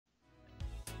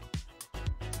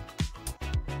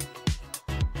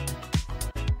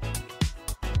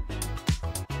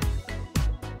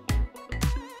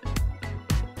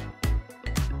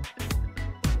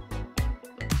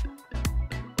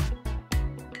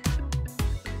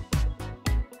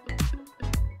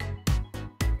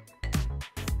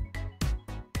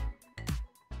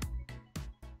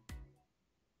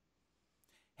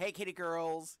Hey, kitty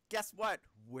girls. Guess what?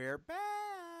 We're back.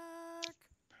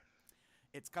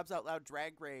 It's Cubs Out Loud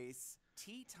Drag Race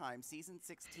T-Time, Season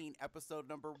 16, Episode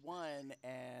number 1.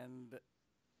 And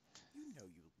you know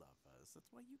you love us. That's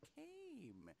why you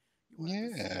came. You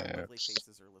wanted to see our lovely Yes.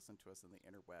 faces or listen to us in the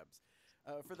interwebs.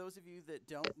 For those of you that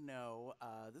don't know,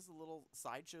 this is a little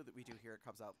sideshow that we do here at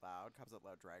Cubs Out Loud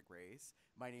Drag Race.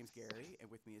 My name's Gary,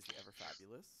 and with me is the ever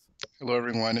fabulous. Hello,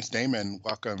 everyone. It's Damon.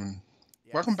 Welcome.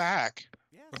 Welcome Yes, back.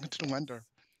 yes, Welcome yes, to the wonder. yes.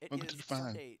 It Welcome to the is fun.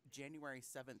 Sunday, January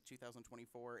 7th,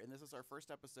 2024, and this is our first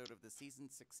episode of the season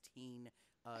 16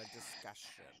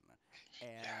 discussion.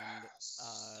 And Yes.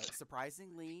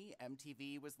 surprisingly,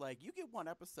 MTV was like, you get one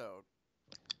episode.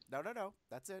 No, no, no.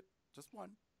 That's it. Just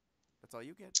one. That's all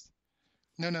you get.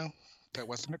 No, that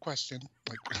wasn't a question.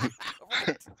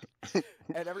 Right.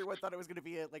 And everyone thought it was going to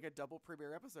be like a double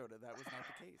premiere episode, and that was not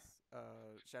the case.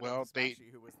 Shout out to Well, Smashy,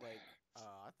 who was like,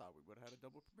 I thought we would have had a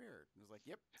double premiere. And was like,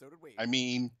 yep, so did we. I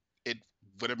mean, it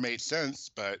would have made sense,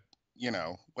 but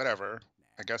whatever.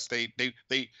 I Nah. guess they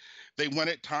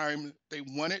wanted time. They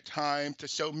wanted time to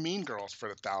show Mean Girls for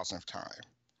the thousandth time.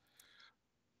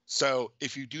 So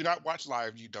if you do not watch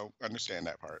live, you don't understand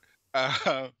that part.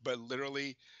 But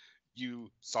literally,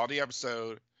 you saw the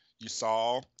episode, you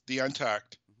saw the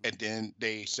Untucked, Hmm. and then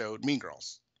they showed Mean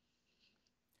Girls.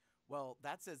 Well,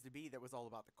 that says to me that was all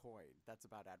about the coin. That's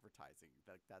about advertising.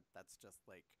 Like that's just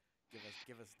like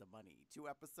give us the money. 2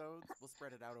 episodes, we'll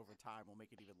spread it out over time. We'll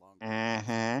make it even longer. Give us more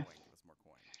Mm-hmm. coin. Give us more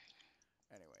coin.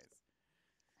 Anyways,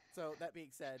 so that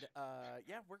being said,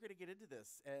 yeah, we're gonna get into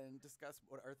this and discuss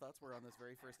what our thoughts were on this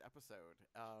very first episode.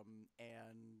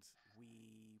 And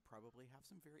we probably have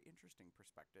some very interesting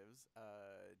perspectives.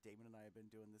 Damon and I have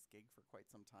been doing this gig for quite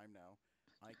some time now.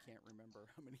 I can't remember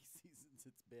how many seasons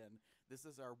it's been. This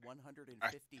is our I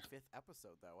 155th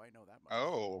episode, though. I know that much.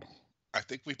 oh, I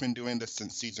think we've been doing this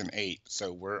since season 8,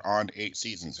 so we're on 8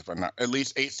 seasons. If I'm not, at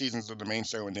least 8 seasons of the main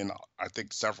show, and then I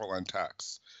think several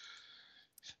untucks.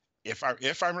 If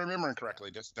I'm remembering Yeah.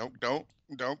 correctly, just don't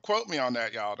quote me on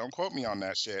that, y'all. Don't quote me on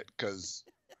that shit, because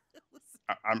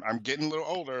I'm getting a little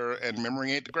older and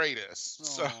memory ain't the greatest.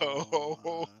 So, Oh,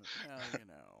 well, you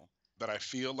know, but I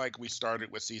feel like we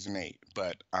started with season 8,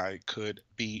 but I could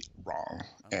be wrong,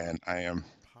 I'm gonna and I am.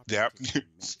 pop Yep, into the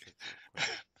Matrix real quick.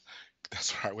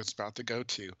 that's where I was about to go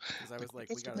to. Because I was What like,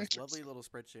 we is the got this Matrix? lovely little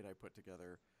spreadsheet I put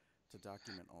together to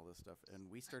document all this stuff,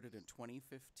 and we started in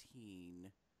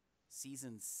 2015,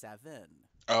 season 7.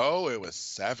 Oh, it was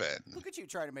 7. Look at you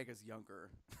trying to make us younger.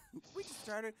 We just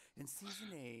started in season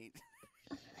 8.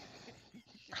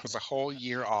 I was a whole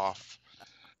year off.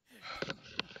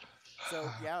 So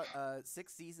yeah,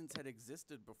 6 seasons had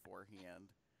existed beforehand,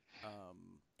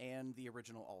 and the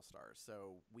original All Stars.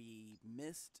 So we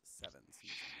missed 7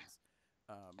 seasons.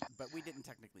 But we didn't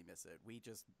technically miss it. We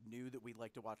just knew that we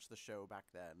liked to watch the show back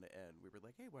then, and we were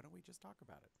like, hey, why don't we just talk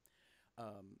about it?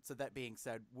 So that being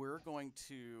said, we're going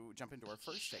to jump into our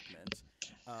first segment,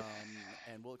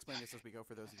 and we'll explain this as we go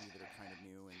for those of you that are kind of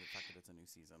new and the fact that it's a new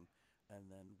season, and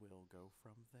then we'll go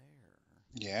from there.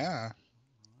 Yeah.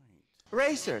 All right.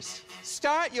 Racers,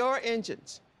 start your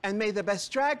engines, and may the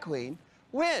best drag queen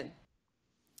win.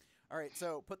 All right,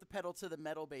 so put the pedal to the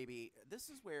metal, baby. This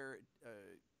is where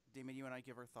Damon, you and I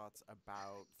give our thoughts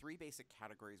about 3 basic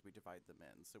categories we divide them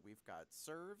in. So we've got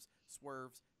serves,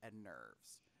 swerves, and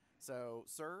nerves. So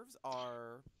serves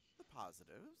are the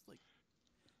positives, like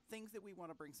things that we want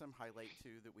to bring some highlight to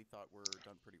that we thought were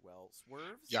done pretty well.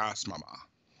 Swerves, Yes, mama.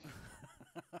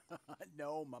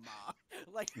 no, mama,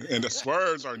 like And the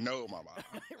swerves are no, mama.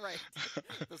 right.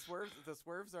 The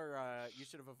swerves are you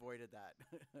should have avoided that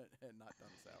and not done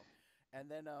so.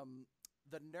 And then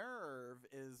the nerve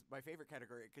is my favorite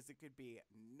category because it could be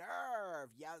nerve,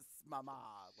 yes, mama,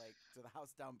 like to the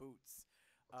house down boots,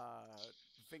 uh,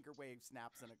 finger wave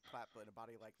snaps and a clap in a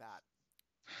body like that,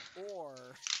 or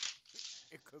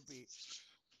it could be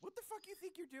what the fuck you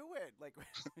think you're doing, like,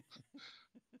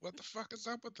 What the fuck is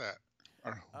up with that?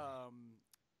 Or- um,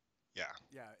 yeah.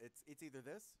 yeah, it's either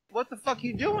this What the fuck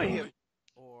you doing here?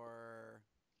 or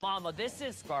Mama, this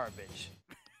is garbage.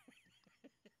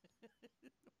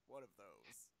 one of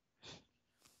those.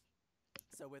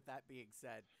 So with that being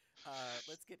said,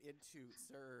 let's get into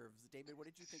serves. David, what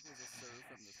did you think was a serve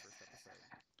from this first episode?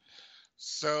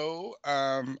 So,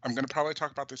 I'm going to probably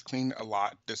talk about this queen a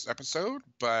lot this episode,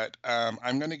 but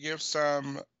I'm going to give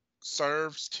some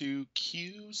serves to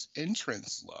Q's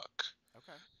entrance look.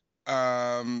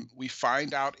 Okay. We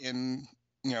find out you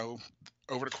know,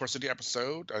 over the course of the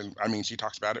episode, I mean, she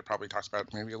talks about it, probably talks about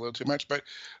it maybe a little too much, but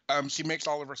she makes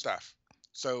all of her stuff.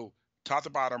 So, top to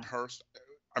bottom,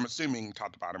 I'm assuming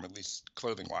top to bottom, at least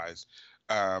clothing wise,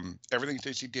 Everything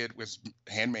that she did was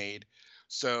handmade.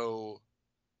 So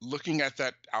looking at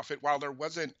that outfit, while there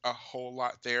wasn't a whole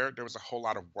lot there, there was a whole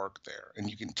lot of work there, and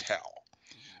you can tell.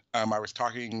 I was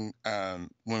talking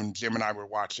when Jim and I were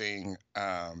watching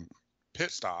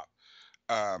Pit Stop.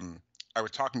 I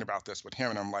was talking about this with him,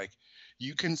 and I'm like,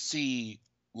 you can see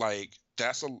like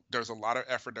there's a lot of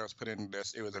effort that was put into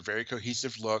this. It was a very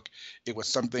cohesive look. It was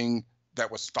something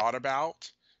that was thought about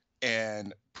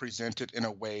and presented in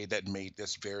a way that made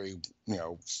this very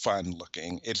fun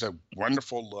looking. It's a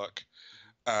wonderful look.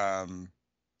 Um,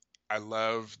 I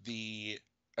love the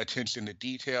attention to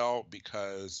detail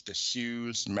because the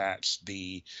shoes match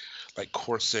the like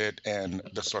corset and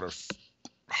the sort of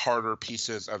harder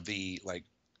pieces of the like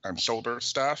shoulder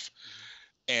stuff,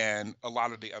 and a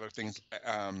lot of the other things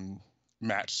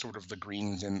match sort of the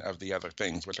greens and of the other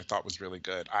things, which I thought was really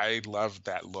good. I loved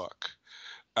that look,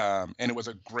 and it was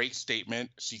a great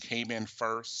statement. She came in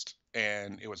first,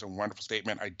 and it was a wonderful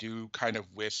statement. I do kind of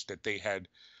wish that they had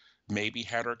maybe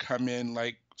had her come in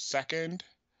like second,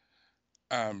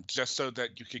 just so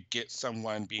that you could get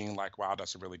someone being like, wow,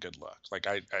 that's a really good look. Like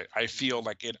I feel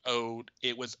like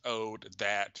it was owed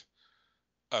that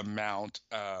amount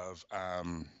of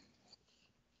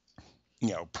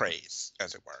praise,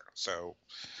 as it were. So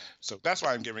that's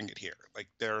why I'm giving it here. Like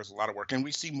there's a lot of work, and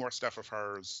we see more stuff of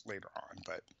hers later on,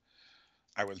 but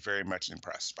I was very much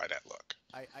impressed by that look.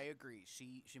 I agree.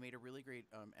 She made a really great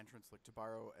entrance look. To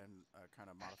borrow and kind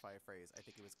of modify a phrase, I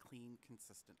think it was clean,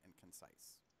 consistent, and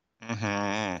concise.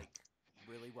 Mm-hmm. Like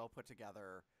really well put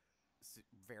together,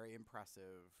 very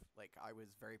impressive. Like I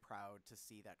was very proud to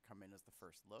see that come in as the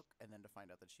first look, and then to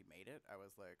find out that she made it, I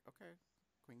was like, okay,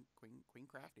 Queen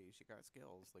crafty. She got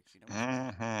skills. Like she knows.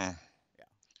 Mm-hmm.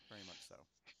 Yeah, very much so.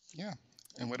 Yeah.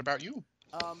 And what about you?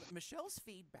 Michelle's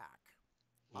feedback.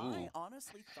 Ooh. I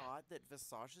honestly thought that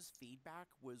Visage's feedback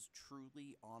was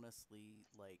truly, honestly,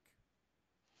 like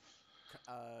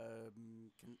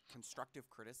constructive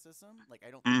criticism. Like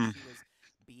I don't think she was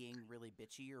being really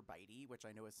bitchy or bitey, which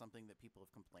I know is something that people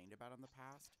have complained about in the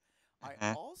past.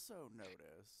 I also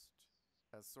noticed,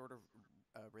 as sort of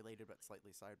related but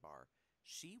slightly sidebar,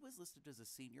 she was listed as a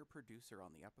senior producer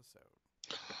on the episode.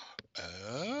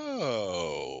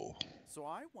 Oh. So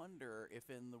I wonder if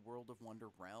in the World of Wonder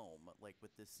realm, like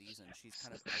with this season, she's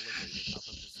kind of elevated up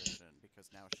a position because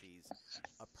now she's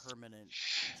a permanent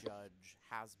judge,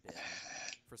 has been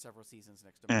for several seasons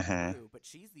next to Maru, but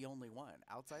she's the only one.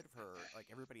 Outside of her, like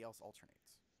everybody else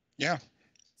alternates. Yeah.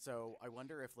 So I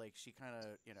wonder if like she kind of,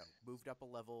 moved up a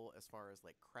level as far as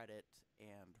like credit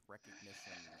and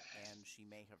recognition, and she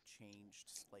may have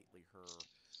changed slightly her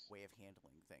way of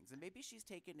handling things. And maybe she's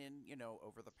taken in,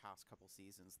 over the past couple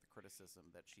seasons, the criticism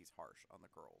that she's harsh on the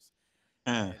girls.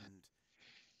 And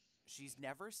she's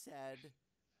never said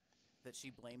that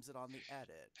she blames it on the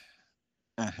edit.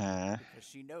 Because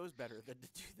she knows better than to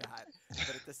do that.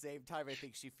 But at the same time, I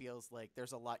think she feels like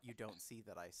there's a lot you don't see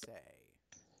that I say.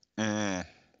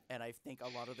 And I think a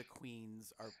lot of the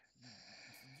queens are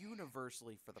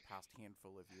universally, for the past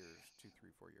handful of years, 2,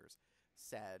 3, 4 years,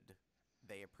 said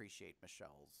they appreciate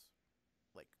Michelle's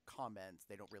like comments.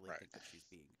 They don't really think that she's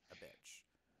being a bitch.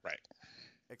 Right.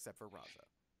 Except for Raja.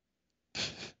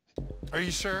 Are you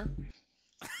sure?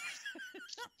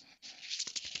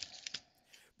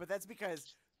 But that's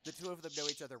because the two of them know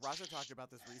each other. Raja talked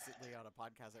about this recently on a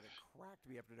podcast, and it cracked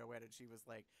me up to no end. And she was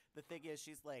like, the thing is,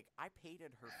 she's like, I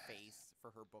painted her face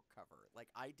for her book cover. Like,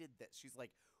 I did this. She's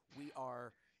like, we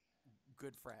are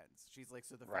good friends. She's like,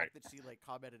 so the fact that she, like,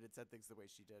 commented and said things the way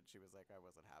she did, she was like, I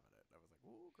wasn't having it. And I was like,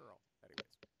 ooh, girl. Anyways.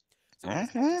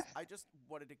 So I just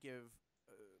wanted to give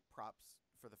props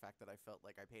for the fact that I felt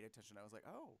like I paid attention. I was like,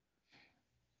 oh,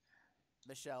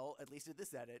 Michelle, at least in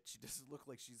this edit, she doesn't look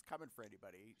like she's coming for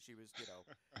anybody. She was,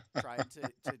 trying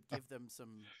to give them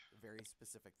some very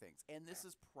specific things. And this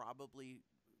is probably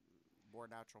more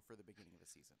natural for the beginning of the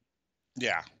season.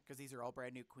 Yeah. Because these are all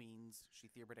brand new queens. She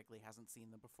theoretically hasn't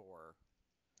seen them before.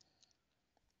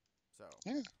 So,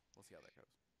 we'll see how that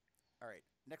goes. All right.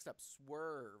 Next up,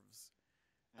 Swerves.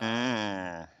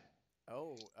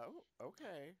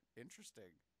 Okay.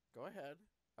 Interesting. Go ahead.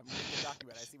 I'm reading the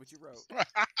document. I see what you wrote.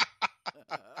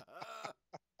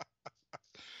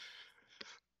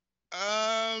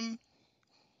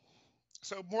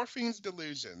 So Morphine's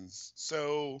delusions.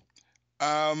 So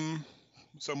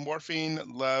Morphine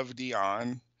loved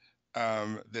Dion,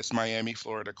 this Miami,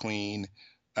 Florida queen,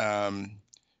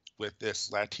 with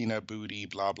this Latina booty,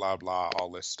 blah blah blah, all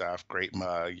this stuff, great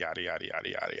mug, yada yada yada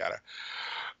yada yada.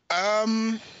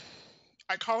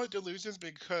 I call it delusions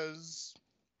because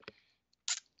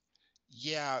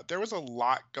there was a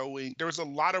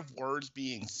lot of words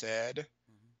being said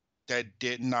that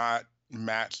did not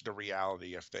match the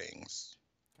reality of things.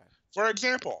 Okay. For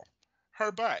example,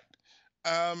 her butt.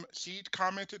 She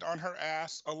commented on her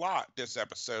ass a lot this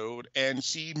episode, and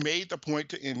she made the point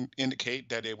to indicate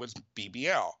that it was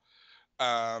BBL.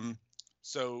 Um,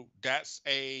 so that's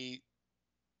I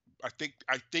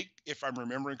think if I'm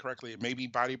remembering correctly, it may be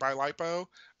body by lipo.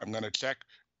 I'm gonna check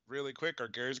really quick, or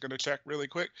Gary's gonna check really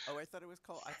quick. Oh, I thought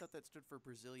that stood for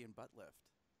Brazilian butt lift.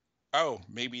 Oh,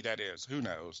 maybe that is. Who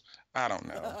knows? I don't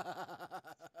know.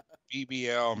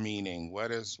 BBL meaning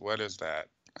what is that?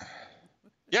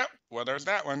 Yep. Well, there's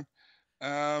that one.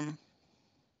 Um.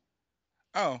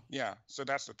 Oh, yeah. So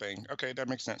that's the thing. Okay, that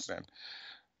makes sense then.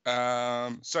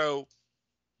 So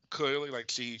clearly, like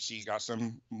she got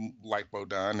some lipo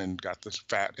done and got this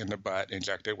fat in the butt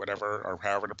injected, whatever or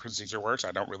however the procedure works.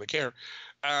 I don't really care.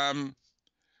 Um,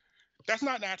 that's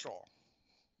not natural,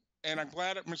 and I'm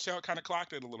glad that Michelle kind of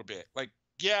clocked it a little bit. Like,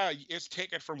 yeah, it's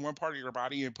taken from one part of your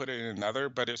body and put it in another,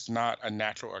 but it's not a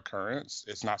natural occurrence.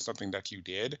 It's not something that you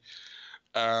did.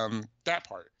 That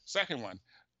part. Second one.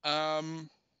 Um,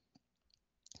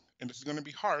 and this is going to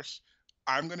be harsh.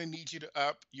 I'm going to need you to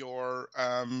up your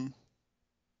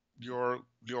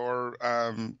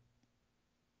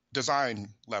design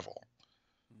level.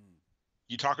 Hmm.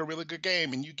 You talk a really good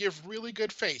game and you give really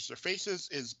good face. Your face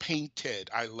is painted.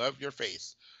 I love your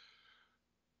face.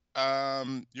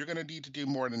 You're gonna need to do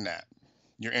more than that.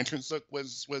 Your entrance look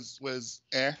was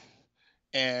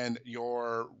and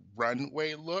your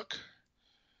runway look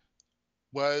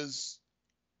was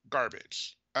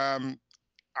garbage.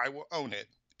 I will own it.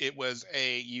 It was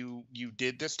you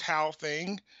did this towel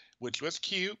thing, which was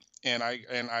cute, and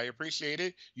I appreciate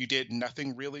it. You did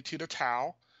nothing really to the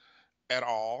towel at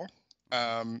all.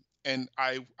 And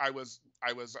I was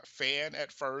a fan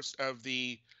at first of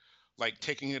the like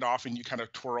taking it off and you kind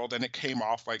of twirled and it came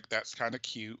off like that's kind of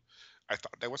cute. I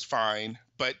thought that was fine,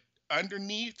 but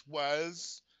underneath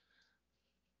was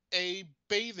a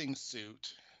bathing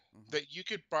suit Mm-hmm.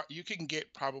 that you can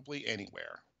get probably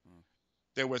anywhere. Mm.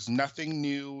 There was nothing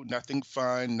new, nothing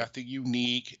fun, nothing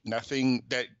unique, nothing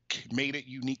that made it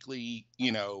uniquely,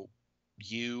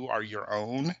 you or your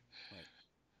own.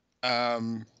 Right.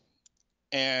 Um,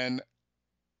 and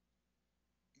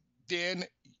then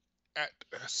at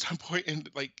some point in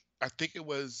like I think it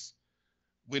was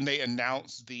when they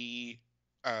announced the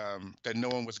that no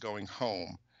one was going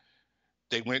home.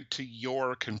 They went to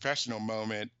your confessional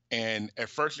moment, and at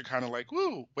first you're kind of like,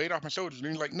 "Woo, weight off my shoulders," and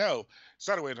you're like, "No, it's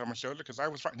not a weight off my shoulder because I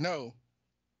was fine." No,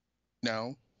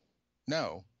 no,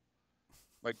 no.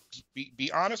 Like,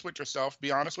 be honest with yourself.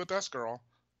 Be honest with us, girl.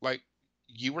 Like,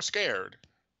 you were scared,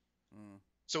 Mm.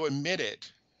 so admit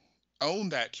it. Own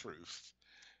that truth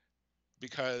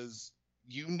because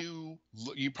you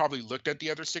probably looked at the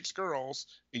other six girls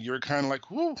and you're kind of like,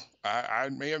 whoo, I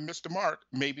may have missed the mark.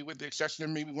 Maybe with the exception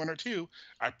of maybe one or two,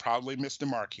 I probably missed the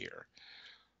mark here.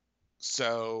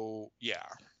 So yeah,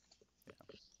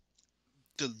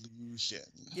 delusion.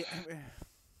 Yeah.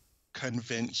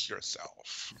 Convince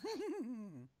yourself.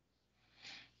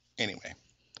 Anyway,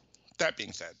 that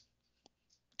being said,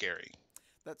 Gary.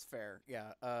 That's fair.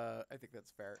 Yeah. I think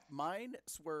that's fair. Mine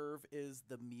swerve is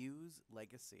the Muse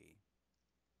Legacy.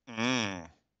 Mm.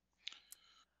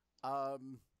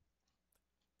 Um,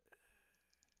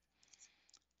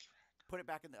 put it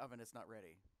back in the oven. It's not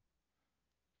ready.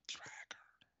 Drag her.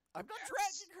 I'm not Yes.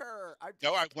 dragging her. I'm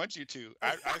No, I just... want you to.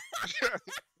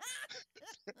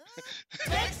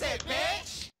 Fix it,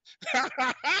 bitch!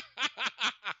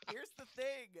 Here's the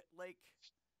thing, like,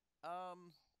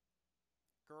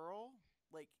 girl,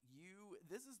 like you.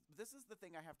 This is the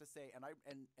thing I have to say, and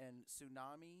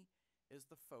Tsunami is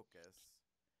the focus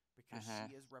because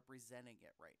she is representing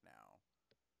it right now.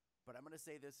 But I'm gonna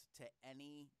say this to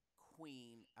any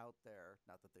queen out there,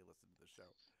 not that they listen to the show,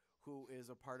 who is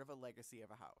a part of a legacy of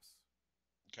a house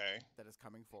Okay. that is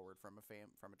coming forward from a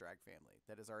drag family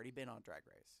that has already been on Drag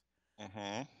Race.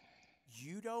 Mm-hmm.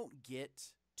 You don't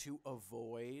get to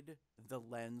avoid the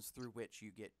lens through which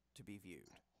you get to be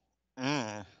viewed.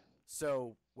 Mm.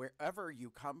 So wherever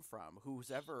you come from,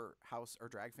 whoever house or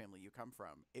drag family you come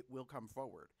from, it will come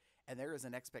forward. And there is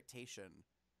an expectation,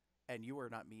 and you are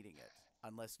not meeting it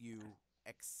unless you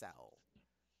excel.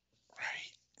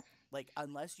 Right. Like,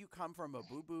 unless you come from a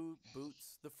Boo Boo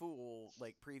Boots the Fool,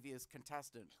 like, previous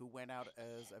contestant who went out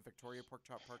as a Victoria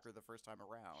Porkchop Parker the first time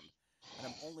around. And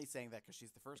I'm only saying that because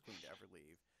she's the first queen to ever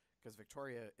leave. Because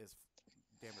Victoria is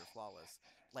damn near flawless.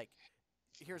 Like,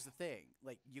 here's the thing.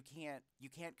 Like, you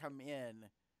can't come in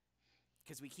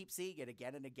because we keep seeing it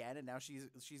again and again, and now she's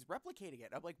replicating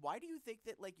it. I'm like, why do you think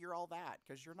that, like, you're all that?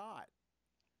 Because you're not.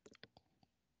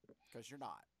 Because you're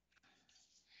not.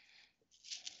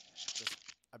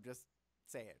 I'm just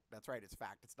saying. That's right. It's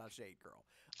fact. It's not shade, girl.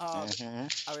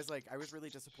 Mm-hmm. I was really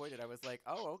disappointed. I was like,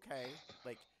 oh, okay.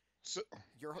 Like, So,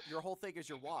 your whole thing is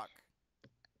your walk,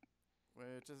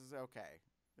 which is okay.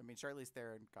 I mean, Charlize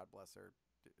Theron, God bless her.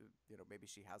 Maybe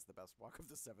she has the best walk of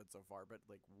the 7 so far, but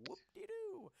like,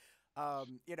 whoop-de-doo. I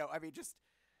mean, just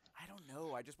I don't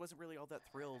know. I just wasn't really all that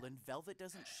thrilled. And Velvet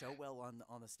doesn't show well on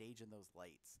the stage in those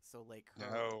lights. So like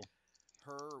no.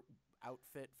 her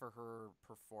outfit for her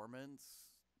performance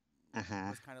Mm-hmm.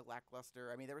 was kind of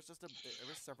lackluster. I mean, there was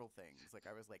several things. Like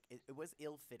I was like, it was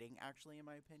ill-fitting actually, in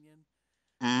my opinion.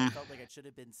 I felt like it should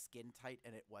have been skin tight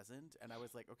and it wasn't. And I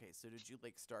was like, okay, so did you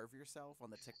like starve yourself on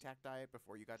the Tic Tac diet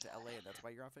before you got to LA and that's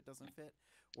why your outfit doesn't fit?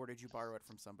 Or did you borrow it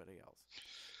from somebody else?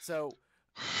 So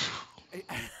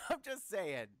I'm just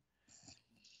saying.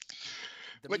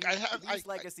 Like The Muse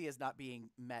legacy is not being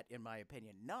met, in my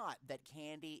opinion. Not that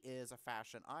Candy is a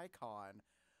fashion icon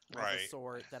of right. the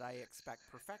sort that I expect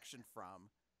perfection from.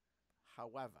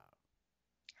 However,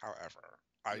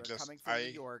 you're coming from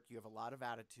New York. You have a lot of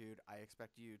attitude. I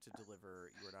expect you to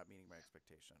deliver. You are not meeting my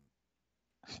expectation.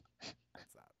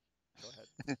 That's that. Go ahead.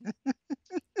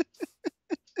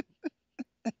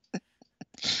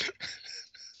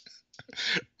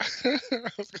 I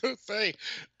was gonna say,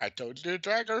 I told you to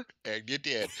drag her, and you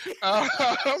did.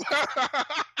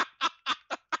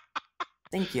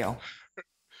 Thank you.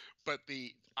 But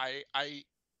I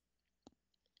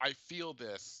feel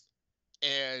this,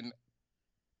 and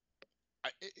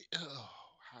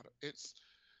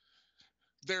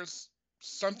there's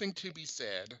something to be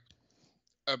said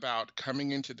about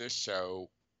coming into this show,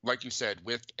 like you said,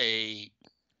 with a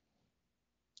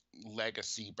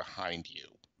legacy behind you.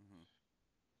 Mm-hmm.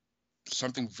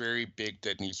 Something very big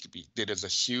that is a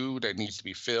shoe that needs to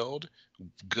be filled,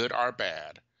 good or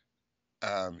bad.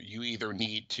 You either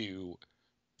need to,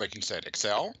 like you said,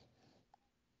 excel,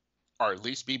 or at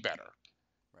least be better.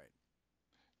 Right.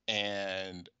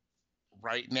 And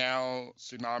right now,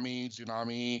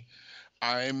 Tsunami,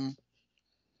 I'm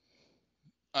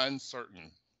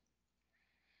uncertain.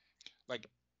 Like,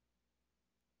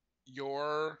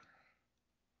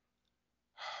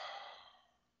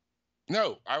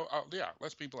 no, yeah,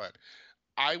 let's be blunt.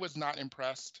 I was not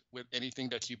impressed with anything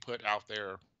that you put out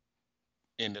there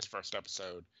in this first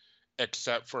episode,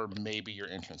 except for maybe your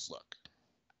entrance look.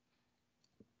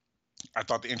 I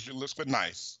thought the entrance look was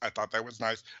nice. I thought that was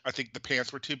nice. I think the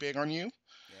pants were too big on you.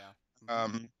 Yeah.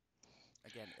 Mm-hmm.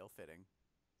 Again, ill-fitting.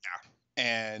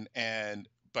 Yeah.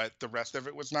 But the rest of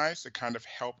it was nice. It kind of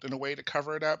helped in a way to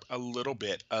cover it up a little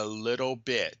bit.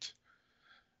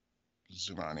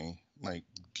 Zumani, like,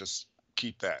 just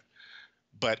keep that.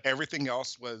 But everything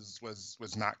else was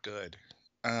not good.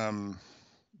 Like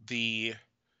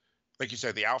you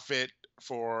said, the outfit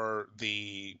for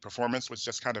the performance was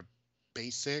just kind of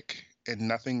basic and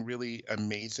nothing really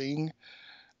amazing.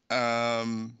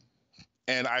 And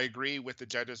I agree with the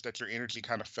judges that your energy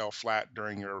kind of fell flat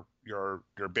during your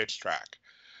bitch track.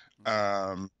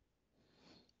 Mm-hmm.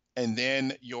 And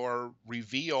then your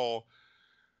reveal,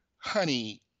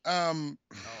 honey. Oh,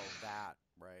 that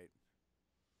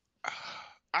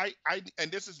right.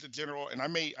 And this is the general, and I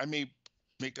may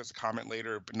make this a comment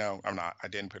later, but no, I'm not. I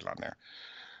didn't put it on there.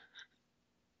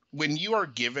 When you are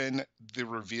given the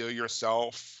reveal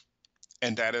yourself,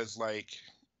 and that is like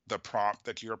the prompt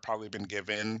that you're probably been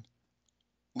given,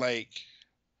 like,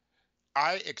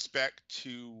 I expect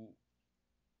you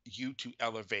to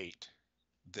elevate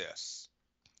this.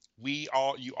 You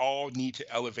all need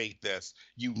to elevate this.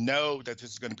 You know that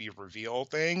this is going to be a reveal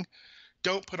thing.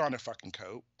 Don't put on a fucking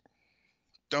coat.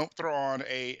 Don't throw on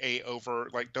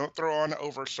don't throw on an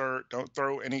overshirt. Don't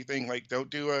throw anything, like, don't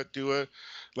do a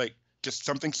like, just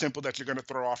something simple that you're going to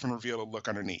throw off and reveal a look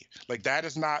underneath. Like, that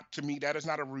is not, to me, that is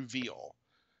not a reveal.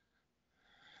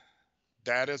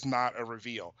 That is not a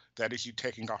reveal. That is you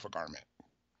taking off a garment.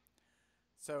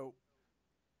 So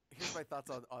here's my thoughts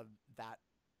on that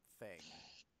thing.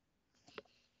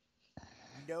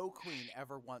 No queen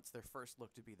ever wants their first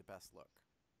look to be the best look.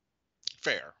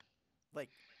 Fair. Like,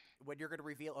 when you're going to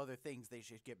reveal other things, they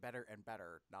should get better and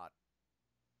better, not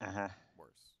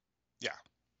worse. Yeah.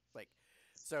 Like,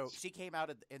 so she came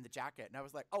out in the jacket, and I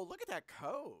was like, oh, look at that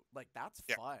coat. Like, that's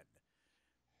fun.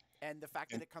 And the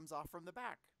fact that it comes off from the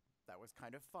back, that was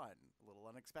kind of fun. A little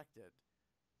unexpected.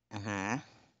 Mm-hmm.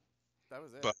 That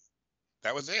was it. But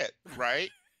that was it, right?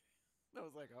 I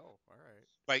was like, oh, all right.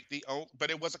 Like,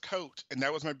 but it was a coat, and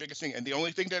that was my biggest thing. And the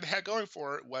only thing that it had going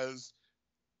for it was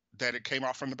that it came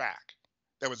off from the back.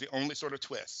 That was the only sort of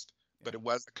twist, but it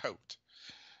was a coat.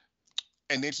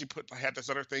 And then she had this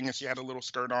other thing, and she had a little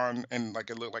skirt on, and like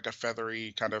it looked like a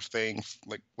feathery kind of thing,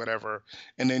 like whatever.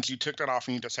 And then she took that off,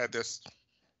 and you just had this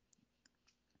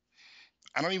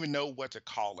I don't even know what to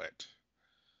call it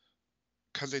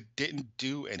because it didn't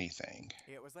do anything.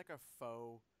 It was like a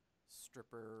faux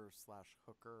stripper slash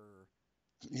hooker,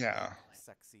 like Yeah.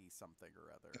 sexy something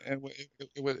or other.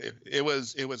 It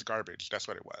was garbage. That's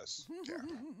what it was. Yeah.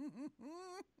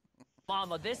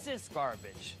 Mama, this is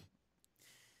garbage.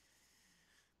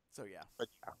 So yeah.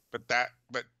 But that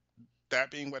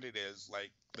being what it is,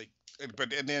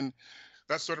 and then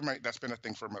that's been a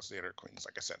thing for most of the other queens.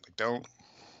 Like I said, like don't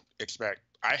expect.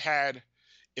 I had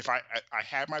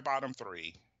my bottom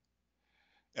three,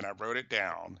 and I wrote it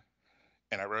down,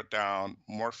 and I wrote down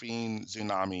Morphine,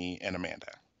 Tsunami, and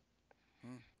Amanda.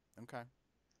 Okay.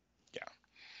 Yeah.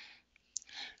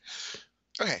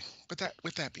 Okay.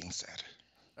 With that being said,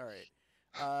 All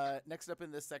right. Next up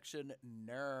in this section,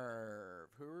 Nerve.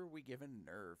 Who are we giving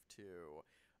Nerve to?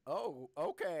 Oh,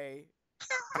 okay.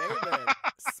 Damon,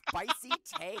 spicy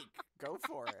take. Go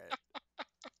for it.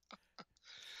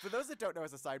 For those that don't know,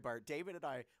 as a sidebar, Damon and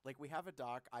I, like, we have a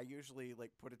doc. I usually, like,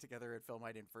 put it together and fill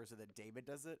mine in first, and then Damon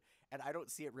does it. And I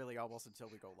don't see it really almost until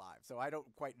we go live. So I don't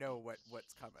quite know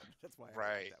what's coming. That's why I write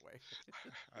right. it that way.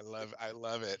 I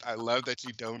love it. I love that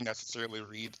you don't necessarily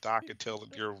read the doc until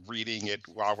you're reading it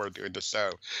while we're doing the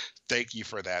show. Thank you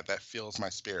for that. That fills my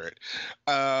spirit.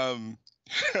 Um,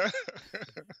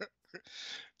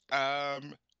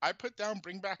 I put down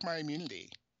Bring Back My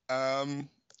Immunity.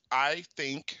 I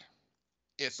think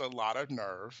it's a lot of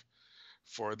nerve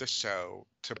for the show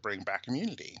to bring back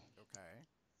immunity. Okay.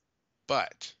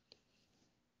 But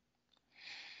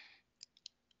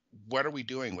what are we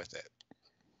doing with it?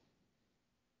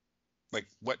 Like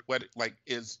what like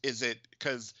is it,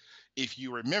 because if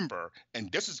you remember,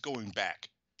 and this is going back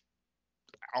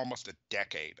almost a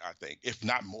decade, I think, if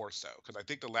not more so, because I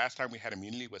think the last time we had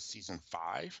immunity was season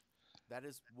 5. That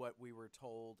is what we were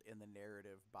told in the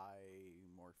narrative by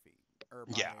Morphine, or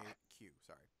by Yeah. Q,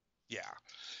 sorry. Yeah.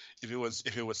 If it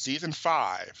was season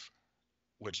 5,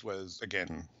 which was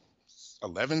again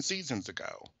 11 seasons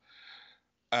ago,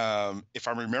 if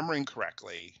I'm remembering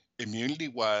correctly, immunity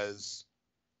was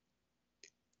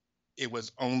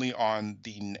only on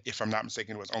the, if I'm not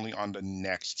mistaken, it was only on the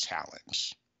next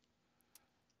challenge.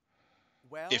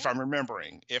 Well, If I'm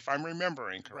remembering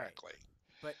correctly.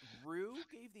 But Rue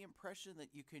gave the impression that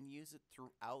you can use it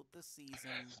throughout the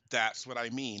season. That's what I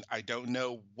mean. I don't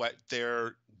know what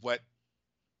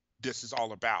this is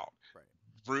all about. Right.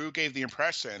 Rue gave the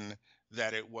impression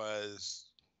that it was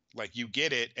like you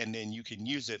get it and then you can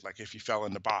use it like if you fell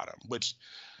in the bottom, which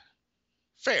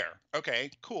fair. Okay,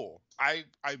 cool. I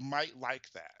might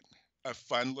like that. A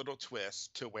fun little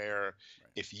twist to where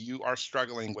if you are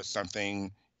struggling with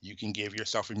something, you can give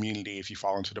yourself immunity if you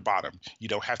fall into the bottom. You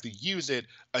don't have to use it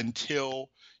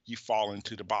until you fall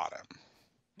into the bottom.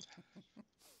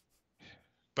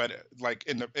 But like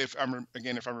if I'm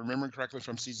remembering correctly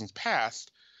from seasons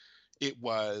past, it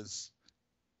was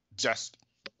just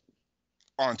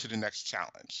on to the next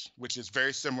challenge, which is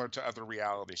very similar to other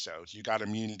reality shows. You got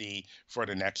immunity for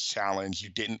the next challenge. You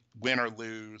didn't win or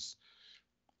lose.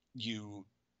 You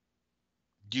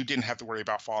didn't have to worry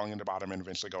about falling in the bottom and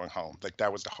eventually going home. Like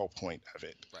that was the whole point of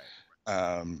it.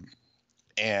 Right.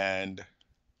 And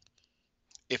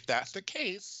if that's the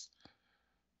case,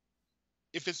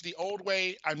 if it's the old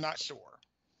way, I'm not sure.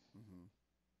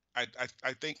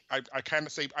 I think I kind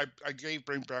of say I gave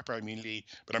Bring Back My Immunity,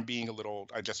 but I'm being a little,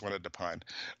 I just wanted to pun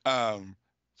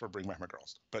for Bring Back My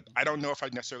Girls. But I don't know if I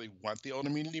necessarily want the old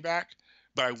immunity back,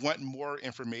 but I want more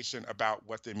information about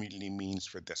what the immunity means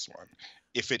for this one.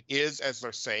 If it is as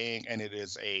they're saying, and it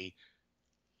is a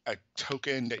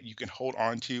token that you can hold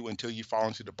on to until you fall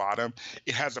into the bottom,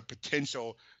 it has a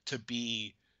potential to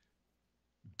be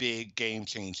big game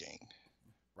changing.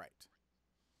 Right.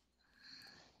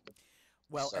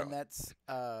 Well, So. and that's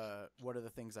one of the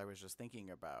things I was just thinking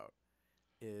about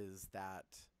is that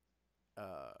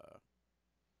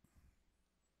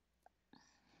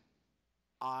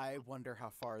I wonder how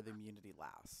far the immunity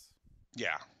lasts.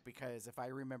 Yeah. Because if I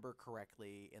remember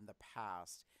correctly, in the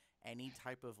past, any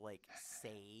type of like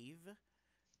save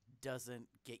doesn't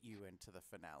get you into the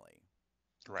finale.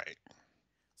 Right.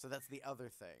 So that's the other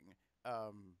thing.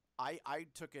 I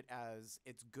took it as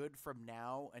it's good from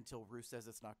now until Rue says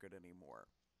it's not good anymore.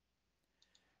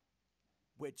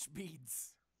 Which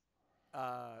means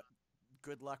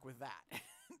good luck with that.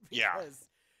 Because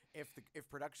if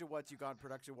production wants you gone,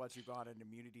 production wants you gone, and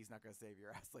immunity's not going to save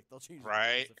your ass. Like they'll change the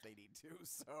rules if they need to.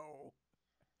 So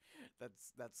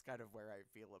that's kind of where I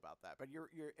feel about that. But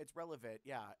it's relevant,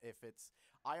 yeah.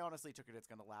 I honestly took it's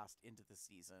going to last into the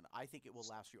season. I think it will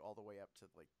last you all the way up to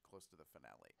like close to the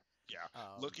finale. Yeah.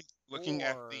 Looking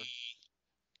at the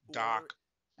doc.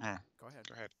 Go ahead.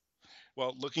 Go ahead.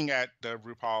 Well, looking at the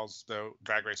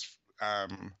Drag Race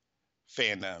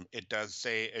fandom, it does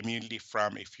say immunity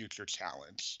from a future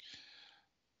challenge.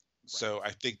 So Right.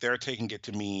 I think they're taking it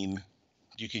to mean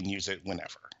you can use it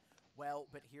whenever. Well,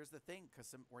 but here's the thing, because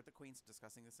some weren't the queens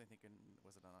discussing this? I think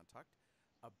was it on Untucked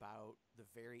about the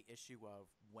very issue of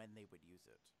when they would use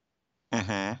it.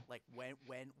 Mm-hmm. Like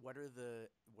what are the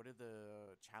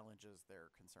challenges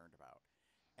they're concerned about?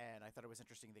 And I thought it was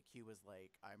interesting that Q was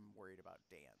like, I'm worried about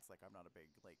dance. Like, I'm not a big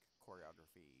like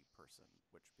choreography person,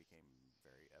 which became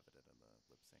very evident in the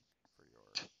lip sync for your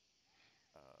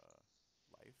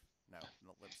life. No,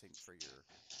 not lip sync for your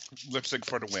Lip sync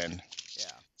for the win.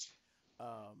 yeah.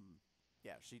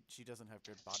 Yeah, she doesn't have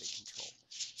good body control.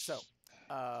 So,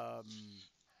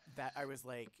 that I was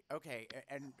like, okay,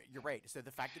 and you're right. So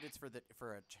the fact that it's for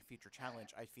a future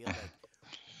challenge, I feel like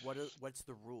what's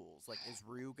the rules? Like, is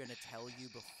Rue gonna tell you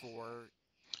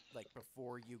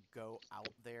before you go out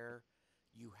there,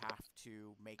 you have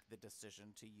to make the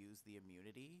decision to use the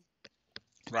immunity,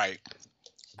 Right.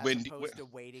 as opposed to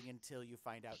waiting until you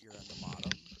find out you're on the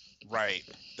bottom? Right.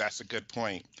 That's a good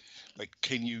point. Like,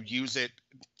 can you use it?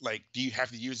 Like, do you have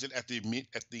to use it at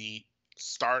the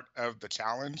start of the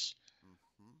challenge?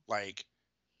 Mm-hmm. Like,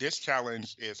 this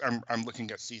challenge is I'm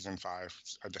looking at season 5.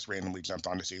 I just randomly jumped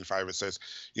onto season 5. It says,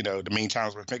 the main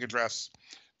challenge was make a dress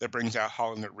that brings out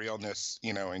Hollywood realness,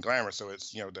 and glamour. So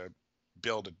it's to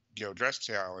build a dress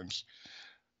challenge.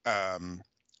 So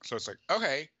it's like,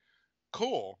 okay,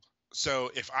 cool.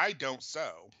 So if I don't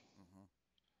sew,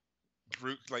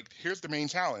 Mm-hmm. like, here's the main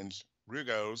challenge. Rue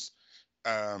goes,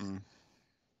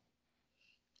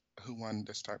 who won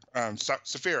this time?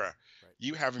 Saphira, Right.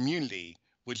 you have immunity.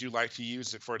 Would you like to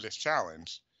use it for this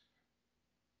challenge?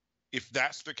 If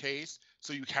that's the case,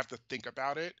 so you have to think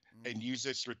about it and use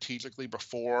it strategically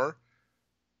before,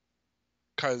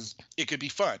 because it could be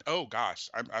fun. Oh gosh,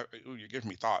 you're giving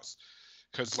me thoughts.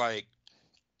 Because, like,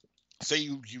 say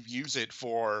you use it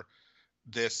for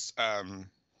this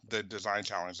the design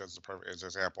challenge as an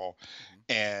example,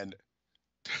 and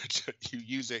you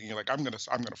use it and you're like, I'm gonna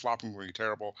flop and be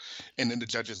terrible, and then the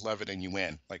judges love it and you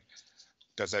win. Like,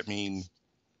 does that mean,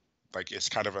 like, it's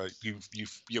kind of a you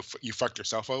fucked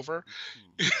yourself over?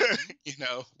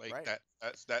 Like, Right.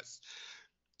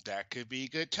 that could be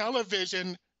good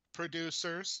television,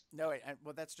 producers. No,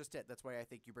 well, that's just it. That's why I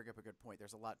think you bring up a good point.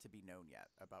 There's a lot to be known yet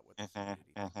about what this immunity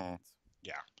means.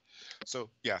 Yeah.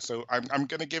 So I'm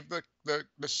gonna give the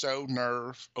show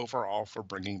nerve overall for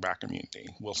bringing back immunity.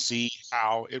 We'll see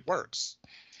how it works.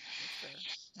 That's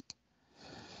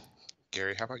fair.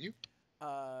 Gary, how about you?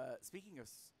 Speaking of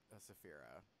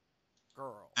Saphira,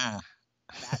 girl,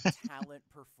 that talent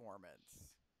performance,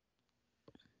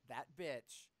 that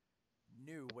bitch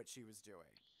knew what she was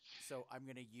doing. So I'm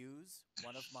gonna use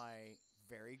one of my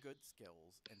very good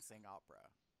skills and sing opera.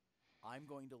 I'm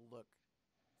going to look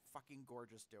fucking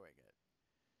gorgeous doing it.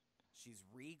 She's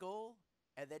regal,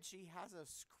 and then she has a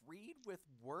screen with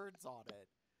words on it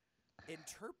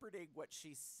interpreting what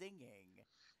she's singing.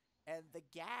 And the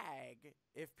gag,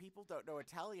 if people don't know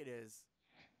Italian, is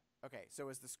okay, so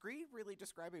is the screen really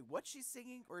describing what she's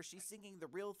singing, or is she singing the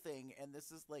real thing and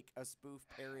this is like a spoof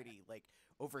parody? Like,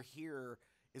 over here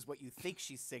is what you think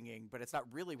she's singing, but it's not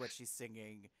really what she's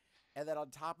singing. And then on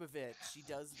top of it, she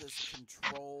does this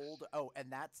controlled. Oh, and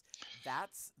that's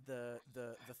the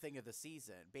thing of the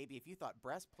season, baby. If you thought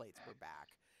breastplates were back,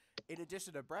 in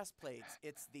addition to breastplates,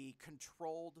 it's the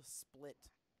controlled split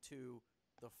to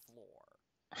the floor,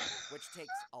 which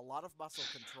takes a lot of muscle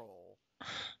control.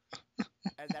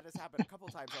 And that has happened a couple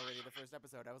times already in the first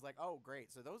episode. I was like, oh,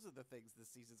 great. So those are the things this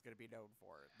season's going to be known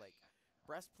for. Like,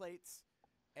 breastplates,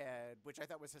 and which I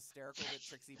thought was hysterical that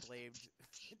Trixie blamed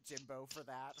Jimbo for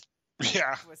that.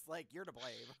 Yeah. It was like, you're to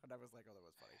blame. And I was like, oh, that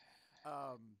was funny.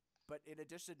 But in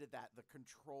addition to that, the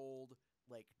controlled,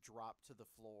 like, drop to the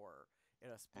floor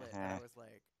in a split. And I was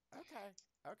like, okay.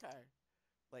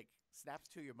 Like,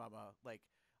 snaps to you, mama. Like,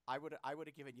 I would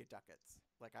have given you ducats.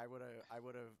 Like, I would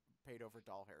have paid over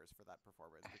doll hairs for that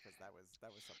performance, because that was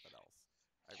something else.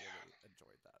 I really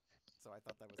enjoyed that. So I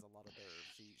thought that was a lot of nerve.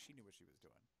 She knew what she was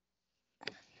doing.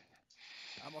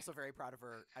 I'm also very proud of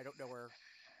her. I don't know her.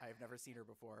 I've never seen her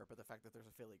before, but the fact that there's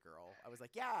a Philly girl, I was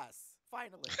like, yes,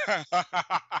 finally.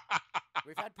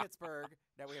 We've had Pittsburgh,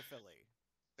 now we have Philly.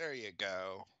 There you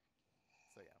go.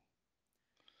 So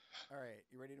yeah. All right,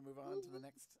 you ready to move on to the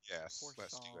next Yes, portion?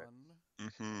 let's do it.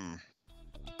 Mm-hmm.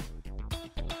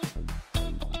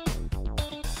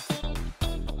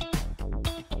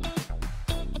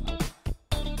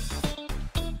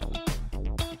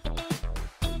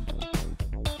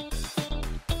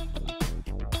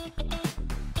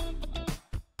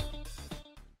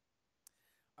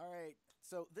 All right,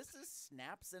 So this is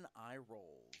snaps and eye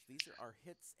rolls. These are our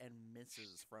hits and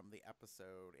misses from the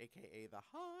episode, aka the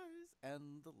highs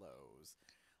and the lows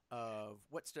of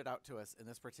what stood out to us in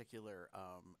this particular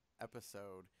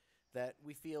episode that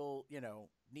we feel,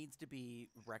 needs to be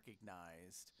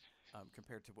recognized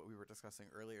compared to what we were discussing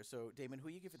earlier. So, Damon, who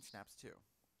are you giving snaps to?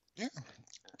 Yeah.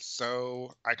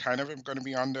 So I kind of am going to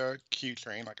be on the Q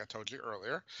train, like I told you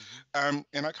earlier. And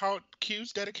I call it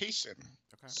Q's dedication.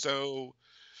 Okay. So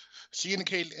she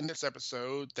indicated in this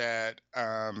episode that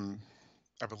I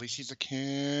believe she's a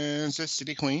Kansas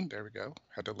City queen. There we go.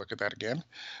 Had to look at that again.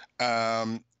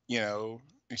 You know,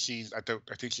 I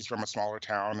think she's from a smaller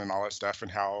town and all that stuff,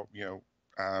 and how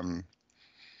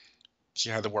she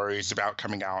had the worries about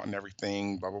coming out and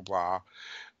everything, blah blah blah.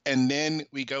 And then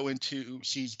we go into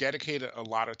she's dedicated a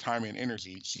lot of time and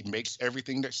energy. She makes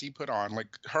everything that she put on, like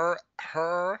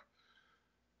her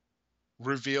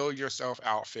reveal yourself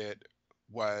outfit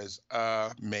was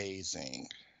amazing.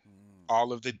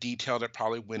 All of the detail that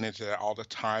probably went into that, all the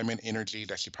time and energy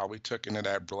that she probably took into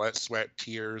that, blood, sweat,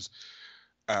 tears,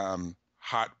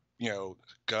 hot,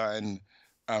 gun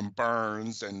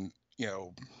burns, and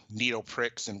needle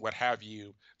pricks and what have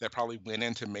you, that probably went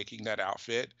into making that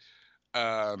outfit.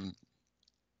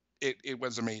 It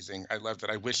was amazing. I loved it.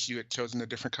 I wish you had chosen a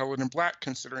different color than black,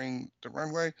 considering the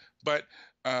runway, but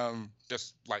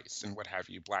just lights and what have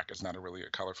you. Black is not really a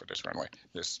color for this runway.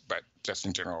 But just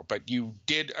in general. But you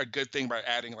did a good thing by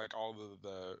adding like all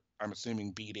the I'm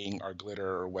assuming beading or glitter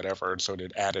or whatever, and so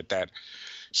it added that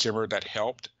shimmer that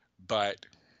helped. But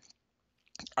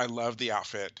I love the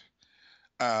outfit,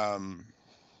 and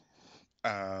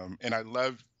I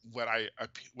love what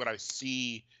I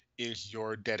see is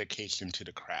your dedication to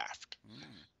the craft.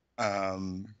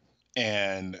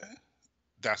 And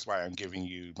that's why I'm giving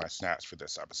you my snaps for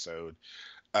this episode.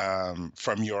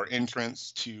 From your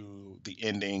entrance to the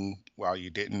ending, while you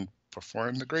didn't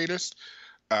perform the greatest,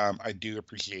 I do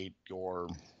appreciate your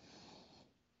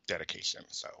dedication.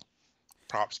 So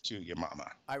props to your mama.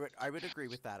 I would agree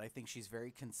with that. I think she's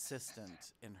very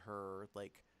consistent in her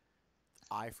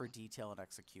eye for detail and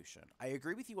execution. I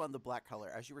agree with you on the black color.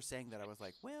 As you were saying that, I was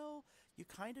like, well, you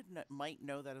kind of might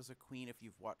know that as a queen if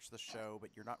you've watched the show, but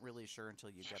you're not really sure until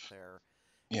you get there.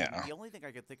 Yeah. And the only thing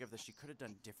I could think of that she could have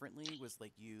done differently was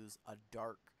use a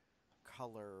dark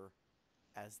color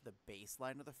as the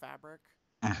baseline of the fabric.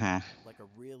 Like a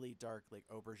really dark,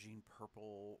 aubergine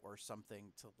purple or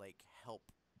something to help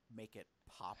make it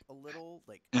pop a little.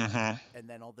 And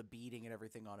then all the beading and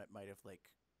everything on it might have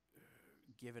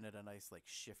given it a nice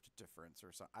shift difference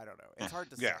or something. I don't know. It's hard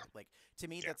to say. To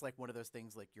me, that's one of those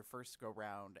things your first go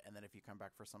round, and then if you come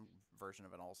back for some version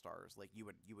of an All Stars, you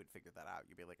would figure that out.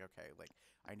 You'd be like, okay,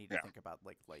 I need to think about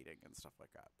lighting and stuff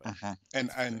like that. But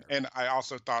and I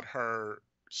also thought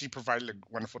she provided a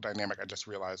wonderful dynamic. I just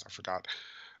realized I forgot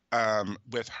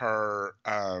with her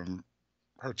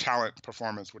talent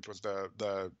performance, which was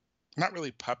the not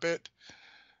really puppet,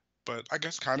 but I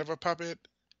guess kind of a puppet.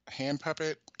 Hand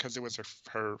puppet, because it was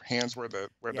her hands were the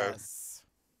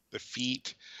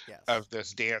feet of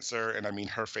this dancer, and I mean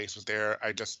her face was there.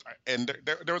 And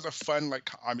there was a fun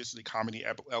obviously comedy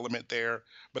element there,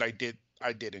 but I did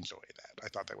enjoy that. I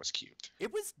thought that was cute.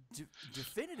 It was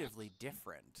definitively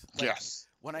different. Yes.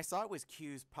 When I saw it was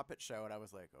Q's puppet show, and I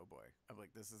was like, oh boy, I'm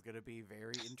like, this is gonna be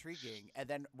very intriguing. And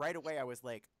then right away I was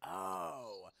like,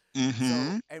 oh.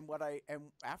 So, and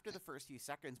after the first few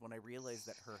seconds, when I realized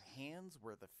that her hands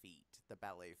were the feet, the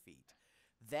ballet feet,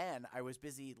 then I was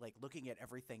busy looking at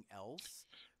everything else,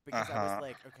 because I was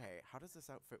like, okay, how does this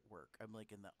outfit work? I'm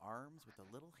in the arms with the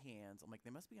little hands. I'm like, they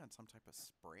must be on some type of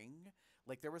spring.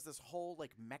 There was this whole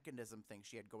mechanism thing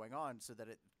she had going on, so that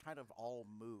it kind of all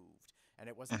moved and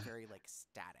it wasn't very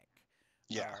static.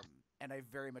 Yeah. And I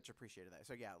very much appreciated that.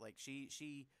 So yeah, she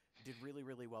did really,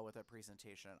 really well with that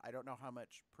presentation. I don't know how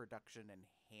much production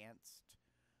enhanced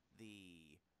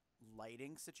the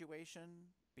lighting situation,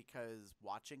 because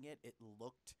watching it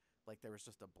looked like there was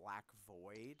just a black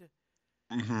void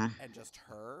and just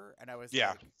her. And I was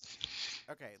like,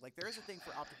 okay, there is a thing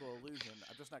for optical illusion.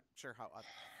 I'm just not sure how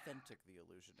authentic the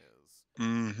illusion is.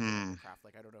 Craft.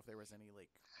 I don't know if there was any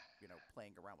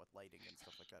playing around with lighting and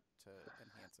stuff like that to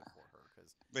enhance it for her,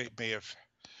 because they may have.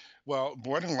 Well,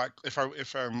 more than if I'm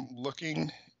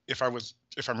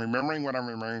remembering what I'm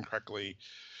remembering correctly,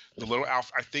 the little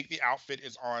outfit. I think the outfit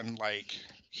is on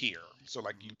here. So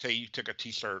you took a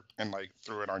t-shirt and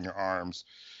threw it on your arms.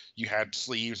 You had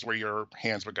sleeves where your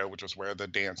hands would go, which was where the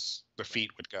feet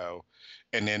would go,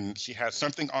 and then she had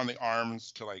something on the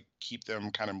arms to keep them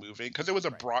kind of moving, because it was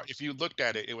a broad. If you looked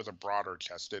at it, it was a broader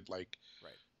chested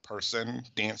person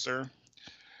dancer.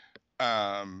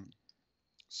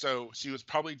 So she was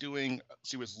probably doing.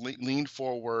 She was leaned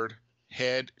forward,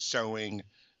 head showing,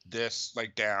 this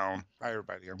like down. Hi Right.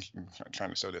 everybody, I'm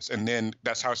trying to show this, and then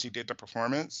that's how she did the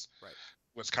performance. Right.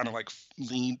 Was kind of like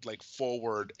leaned like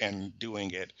forward and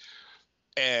doing it,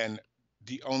 and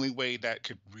the only way that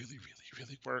could really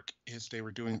work is they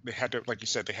had to, like you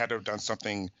said, they had to have done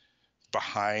something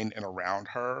behind and around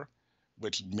her,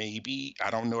 which maybe,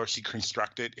 I don't know if she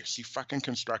fucking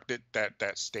constructed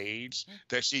that stage Yeah.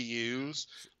 that she used,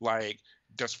 like,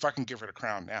 just fucking give her the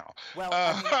crown now. Well,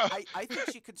 I mean, Uh, I think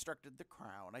she constructed the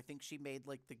crown. I think she made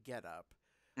like the getup.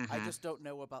 I mhm, just don't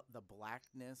know about the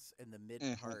blackness in the mid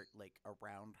mhm. part, like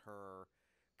around her,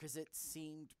 because it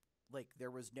seemed like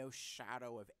there was no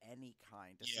shadow of any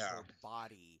kind to see Yeah, her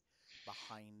body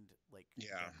behind like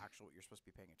yeah, the actual what you're supposed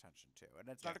to be paying attention to. And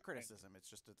it's yeah. not a criticism; it's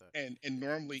just And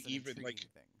normally, it's an even like, intriguing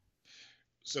thing.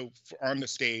 so for on the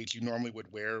stage, you normally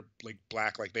would wear like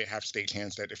black. Like they have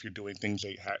stagehands that if you're doing things,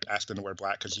 they ask them to wear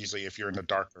black, because usually if you're in the Right.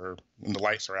 dark or when the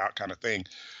lights are out, kind of thing.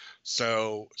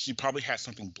 So she probably had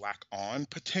something black on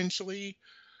potentially,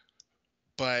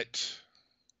 but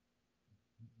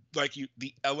like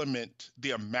the element,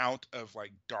 the amount of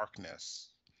like darkness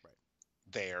Right.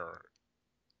 there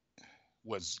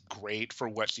was great for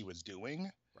what she was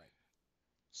doing. Right.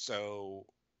 So,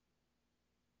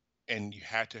 and you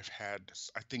had to have had,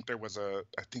 I think there was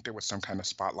some kind of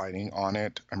spotlighting on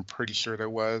it. I'm pretty sure there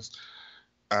was.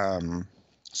 Um,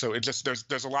 so it just,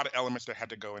 there's a lot of elements that had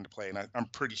to go into play, and I'm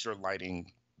pretty sure lighting,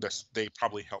 Yeah. this, they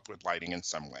probably helped with lighting in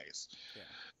some ways.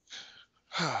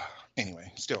 Yeah.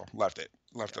 Anyway, still loved it.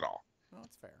 Loved Yeah. it all. Well,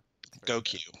 that's fair. That's very Go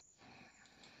fair. Q.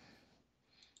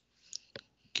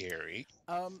 Gary.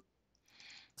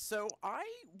 So I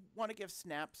want to give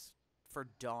snaps for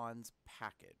Dawn's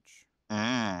package.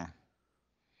 Mm,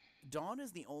 Dawn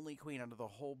is the only queen out of the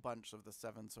whole bunch of the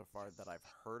 7 so far that I've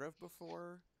heard of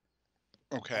before,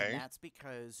 and okay. that's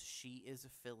because she is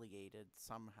affiliated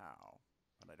somehow,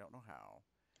 and I don't know how.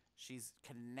 She's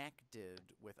connected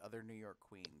with other New York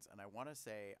queens, and I want to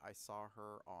say I saw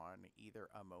her on either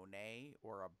a Monet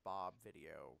or a Bob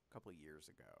video a couple of years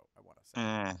ago, I want to say.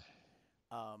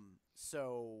 Mm,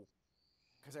 So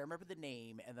because I remember the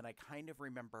name, and then I kind of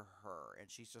remember her, and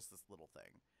she's just this little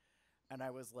thing. And I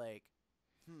was like,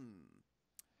 hmm.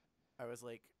 I was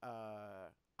like,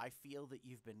 I feel that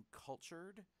you've been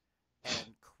cultured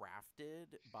and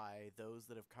crafted by those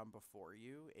that have come before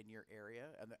you in your area,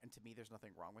 and to me, there's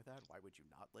nothing wrong with that. Why would you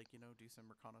not, like, do some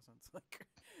reconnaissance, like,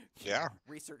 yeah.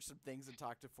 research some things and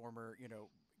talk to former,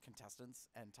 contestants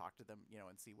and talk to them,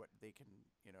 and see what they can,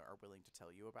 are willing to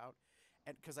tell you about,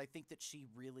 and because I think that she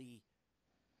really,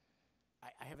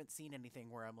 I haven't seen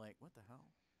anything where I'm like, what the hell?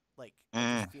 Like, I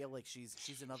Mm, just feel like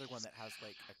she's another one that has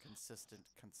like a consistent,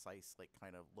 concise, like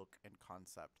kind of look and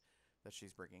concept that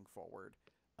she's bringing forward.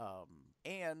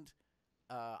 And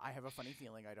I have a funny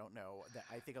feeling, I don't know, that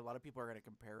I think a lot of people are going to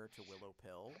compare her to Willow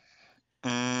Pill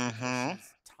because mm-hmm.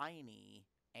 she's tiny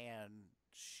and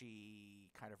she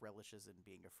kind of relishes in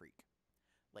being a freak,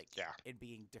 like Yeah. in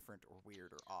being different or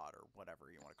weird or odd or whatever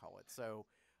you want to call it. So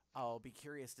I'll be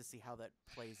curious to see how that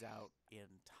plays out in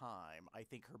time. I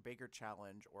think her bigger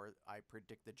challenge, or I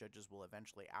predict the judges will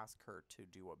eventually ask her to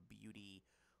do a beauty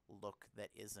look that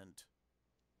isn't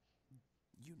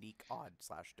unique, odd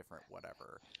slash different,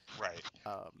 whatever. Right.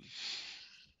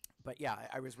 But yeah,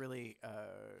 I was really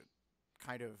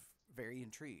kind of very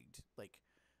intrigued. Like,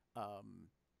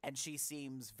 and she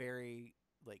seems very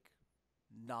like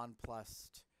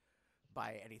nonplussed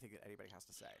by anything that anybody has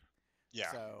to say. Yeah.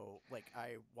 So, like,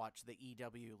 I watched the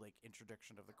EW, like,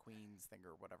 introduction of the Queens thing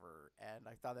or whatever, and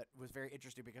I thought that was very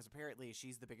interesting because apparently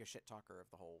she's the biggest shit talker of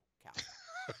the whole cast.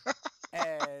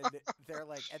 And they're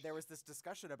like, and there was this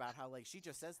discussion about how, like, she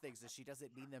just says things that she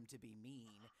doesn't mean them to be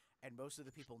mean, and most of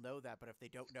the people know that, but if they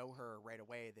don't know her right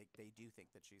away, they do think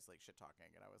that she's, like, shit talking.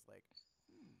 And I was like,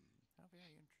 how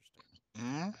very interesting.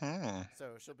 Mm-hmm.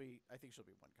 So I think she'll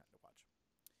be one kind to watch.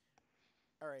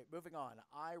 All right, moving on.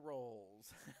 Eye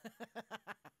rolls.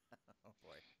 Oh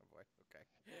boy. Okay,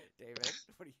 David,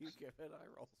 what do you give it eye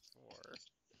rolls for?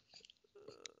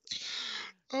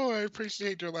 Oh, I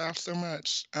appreciate your laugh so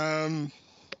much.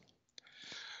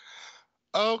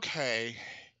 Okay,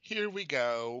 here we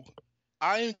go.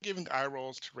 I am giving eye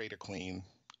rolls to Rita Queen.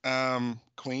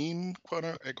 Queen,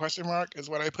 question mark, is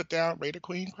what I put down. Rita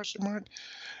Queen, question mark.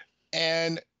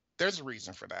 And there's a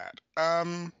reason for that.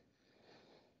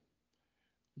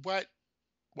 What?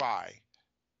 Why?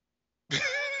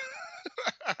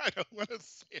 I don't want to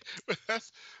say it, but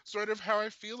that's sort of how I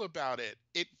feel about it.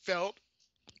 It felt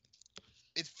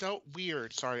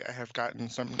weird. Sorry, I have gotten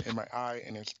something in my eye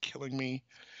and it's killing me.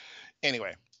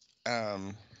 Anyway,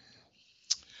 um,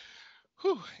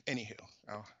 Whew. Anywho,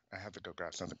 I have to go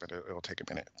grab something, but it'll take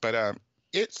a minute. But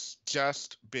it's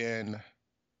just been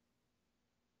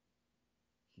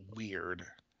weird.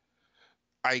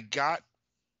 I got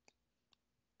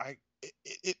I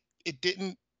it it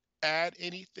didn't add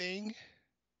anything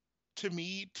to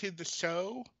me to the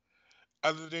show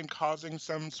other than causing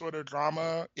some sort of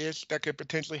drama ish that could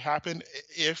potentially happen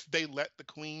if they let the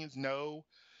queens know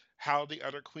how the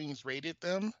other queens rated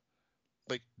them.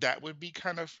 Like that would be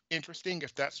kind of interesting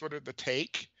if that's sort of the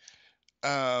take.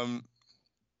 Um,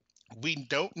 we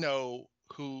don't know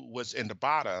who was in the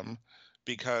bottom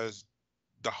because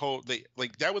they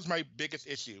like that was my biggest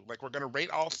issue. Like we're gonna rate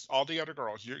all the other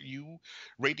girls. You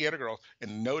rate the other girls,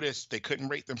 and notice they couldn't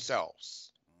rate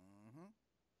themselves.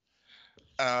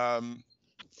 Um,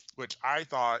 which I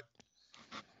thought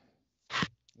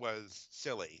was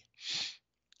silly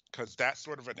because that's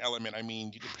sort of an element. I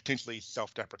mean, you could potentially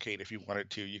self-deprecate if you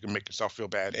wanted to. You can make yourself feel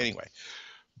bad anyway.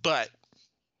 But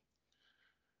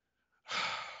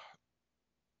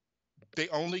they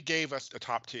only gave us the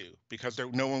top two because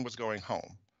no one was going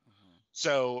home.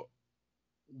 So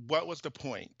what was the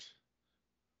point?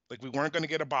 Like we weren't going to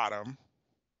get a bottom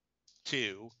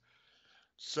two.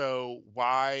 So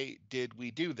why did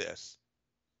we do this?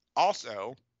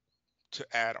 Also, to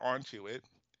add on to it,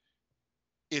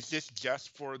 is this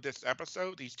just for this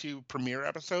episode, these two premiere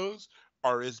episodes,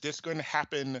 or is this going to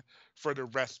happen for the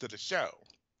rest of the show?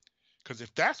 Because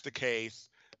if that's the case,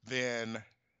 then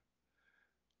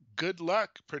good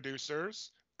luck,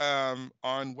 producers, on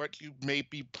what you may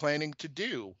be planning to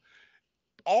do.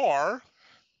 Or,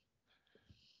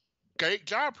 great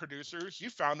job, producers. You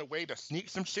found a way to sneak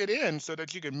some shit in so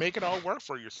that you can make it all work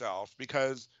for yourself.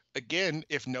 Because, again,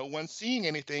 if no one's seeing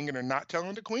anything and they're not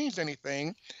telling the queens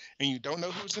anything, and you don't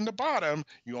know who's in the bottom,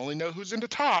 you only know who's in the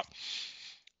top,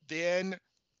 then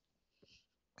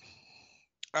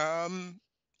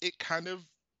it kind of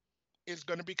is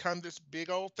going to become this big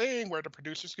old thing where the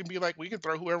producers can be like, we can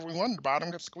throw whoever we want at the bottom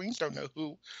because the queens don't know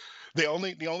who. The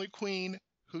only queen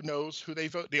who knows who they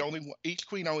vote. Each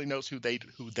queen only knows who they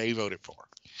voted for.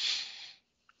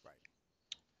 Right.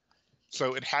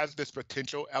 So it has this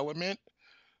potential element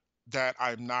that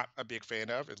I'm not a big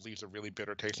fan of. It leaves a really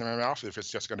bitter taste in my mouth if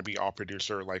it's just going to be all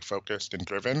producer like focused and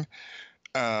driven.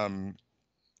 And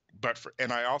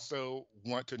I also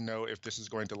want to know if this is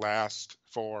going to last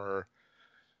for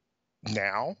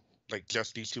now, like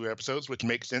just these two episodes, which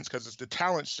makes sense because it's the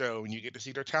talent show and you get to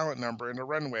see their talent number in the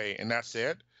runway, and that's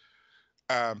it.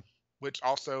 Which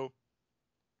also,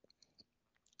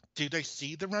 do they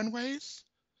see the runways?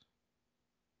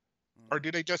 Or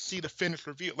do they just see the finished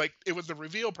reveal? Like it was the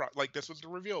reveal, like this was the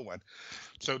reveal one.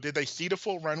 So did they see the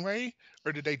full runway,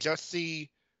 or did they just see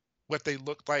what they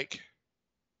looked like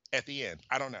at the end?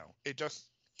 I don't know. It just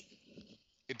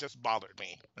bothered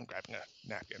me. I'm grabbing a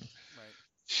napkin.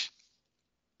 Right.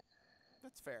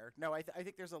 That's fair. No, I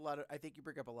think there's a lot of. I think you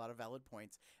bring up a lot of valid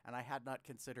points, and I had not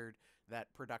considered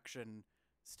that production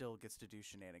still gets to do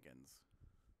shenanigans.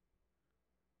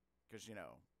 Because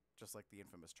just like the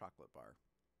infamous chocolate bar.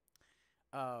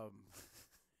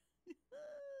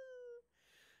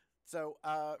 So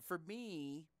for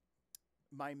me,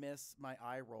 my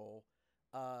eye roll,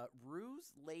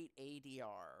 Rue's late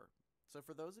ADR. So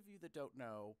for those of you that don't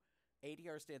know,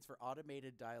 ADR stands for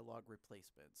Automated Dialogue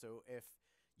Replacement. So if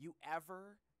you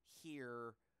ever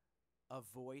hear a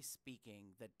voice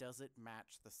speaking that doesn't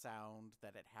match the sound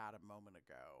that it had a moment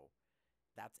ago,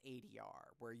 that's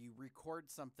ADR, where you record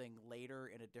something later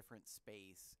in a different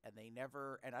space, and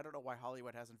I don't know why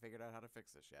Hollywood hasn't figured out how to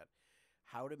fix this yet,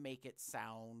 how to make it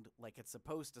sound like it's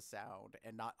supposed to sound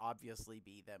and not obviously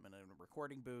be them in a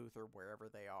recording booth or wherever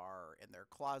they are, in their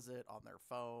closet, on their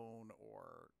phone,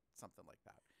 or something like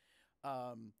that.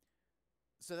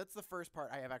 So that's the first part.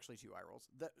 I have actually two eye rolls.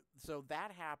 So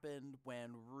that happened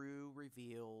when Rue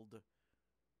revealed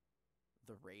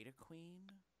the Rada Queen.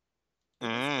 It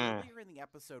was earlier in the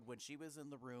episode when she was in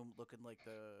the room looking like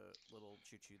the little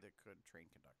choo-choo that could train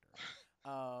conductor.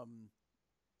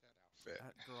 That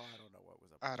outfit. Girl, I don't know what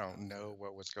was up. I don't know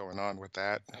what was going on with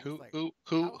that. Who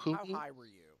how high were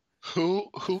you?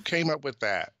 Who came up with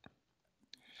that?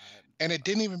 And it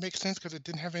didn't even make sense because it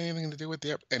didn't have anything to do with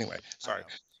the anyway. Sorry.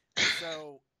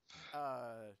 So,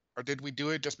 or did we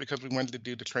do it just because we wanted to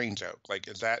do the train joke? Like,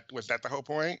 was that the whole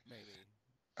point? Maybe.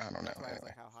 I don't know. That's why I was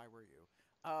like, how high were you?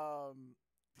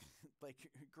 Like,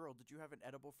 girl, did you have an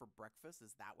edible for breakfast?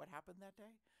 Is that what happened that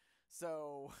day?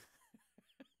 So,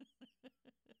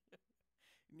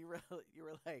 and you were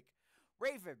like,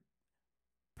 Raven,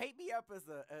 paint me up as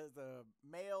a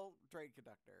male train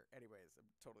conductor. Anyways, I'm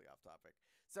totally off topic.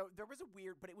 So there was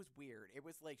but it was weird. It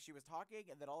was like she was talking,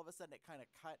 and then all of a sudden it kind of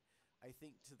cut I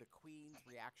think, to the Queen's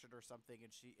reaction or something,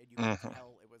 and you could Mm-hmm.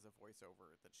 tell it was a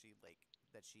voiceover that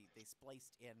they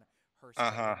spliced in her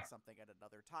Uh-huh. saying something at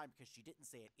another time because she didn't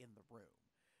say it in the room,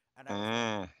 and I was like,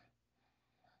 Mm.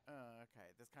 okay,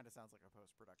 this kind of sounds like a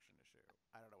post production issue.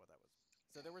 I don't know what that was.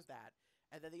 So there was that,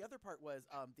 and then the other part was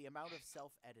the amount of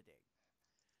self editing.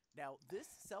 Now this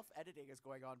self editing is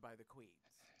going on by the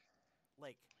Queens,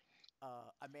 like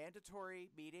a mandatory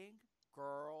meeting,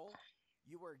 girl.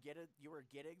 You were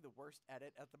getting the worst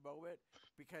edit at the moment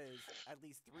because at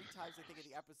least 3 times I think in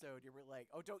the episode you were like,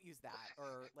 "Oh, don't use that,"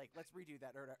 or like, "Let's redo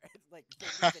that," or like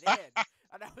they leave it in,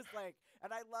 and I was like,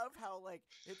 and I love how like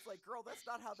it's like, girl, that's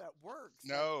not how that works.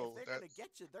 Like if No, they're gonna that's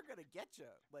get you, they're gonna get you.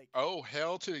 Like, oh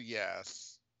hell to the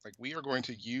yes. Like we are going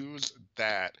to use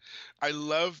that. I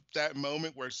love that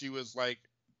moment where she was like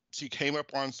she came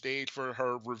up on stage for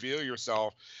her reveal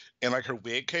yourself and like her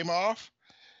wig came off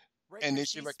right? and Because then she's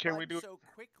she like, "Can we spun do it?" so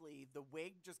quickly, the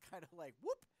wig just kind of like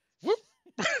whoop. Whoop.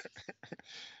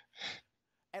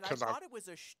 And I Cuz I thought it was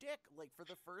a shtick, like for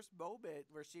the first moment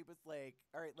where she was like,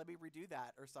 "All right, let me redo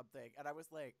that" or something, and I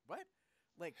was like, "What?"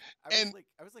 Like and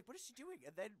I was like, "What is she doing?"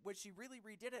 And then when she really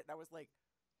redid it, and I was like,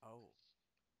 "Oh."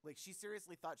 Like she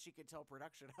seriously thought she could tell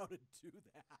production how to do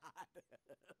that.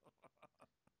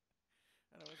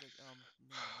 And I was like,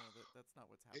 no, that's not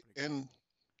what's happening here. and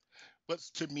what's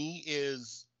to me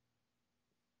is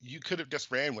you could have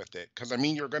just ran with it because I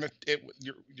mean you're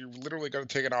literally gonna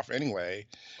take it off anyway.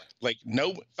 Right. Like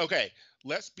no, okay,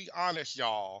 let's be honest,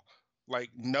 y'all.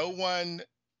 Like no one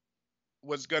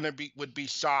would be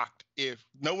shocked if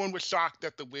no one was shocked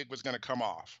that the wig was gonna come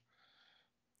off.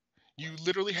 You Right.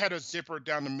 literally had a zipper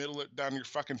down the middle of, down your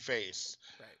fucking face.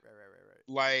 Right.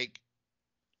 Like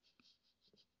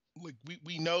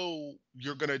we know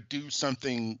you're gonna do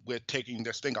something with taking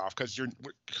this thing off because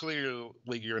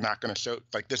clearly you're not gonna show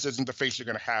like this isn't the face you're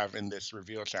gonna have in this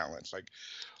reveal challenge. Like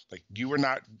you are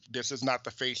not. This is not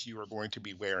the face you are going to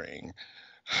be wearing.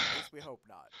 At least we hope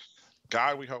not.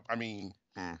 God, we hope. I mean,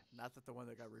 Not that the one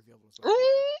that got revealed was supposed to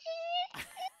be good.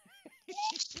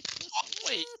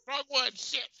 wait, wrong one.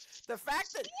 Shit. the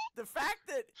fact that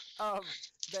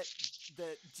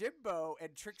that Jimbo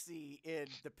and Trixie in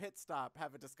the pit stop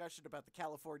have a discussion about the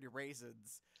California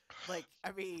raisins, like,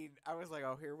 I mean, I was like,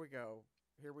 oh, here we go.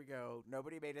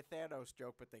 Nobody made a Thanos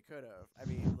joke, but they could have. I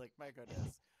mean, like, my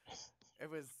goodness. It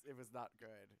was not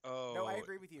good. No, I Oh,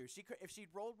 agree with you. She could, if she'd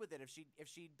rolled with it, if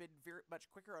she'd been very much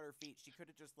quicker on her feet, she could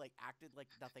have just like acted like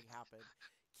nothing happened,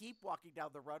 keep walking down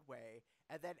the runway,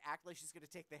 and then act like she's gonna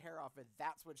take the hair off, and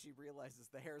that's when she realizes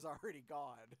the hair's already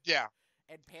gone, yeah.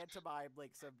 and pantomime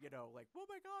like some, like, oh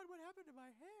my god, what happened to my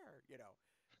hair,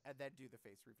 and then do the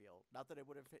face reveal. Not that it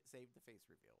would have saved the face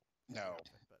reveal and the No,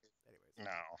 outfit, but anyways,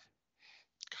 no.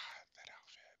 God, that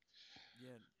outfit.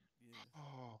 yeah.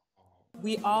 Oh,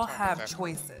 We we'll all talk about have that.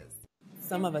 choices.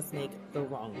 Some of us make the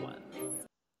wrong ones.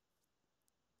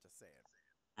 Just saying.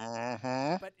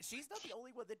 Mm-hmm. But she's not the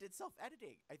only one that did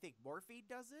self-editing. I think Morphine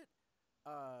does it.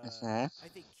 Mm-hmm. I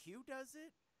think Q does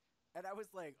it. And I was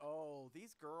like, oh,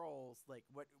 these girls, like,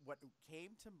 what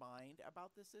came to mind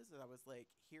about this is, and I was like,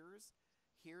 here's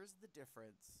the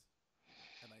difference.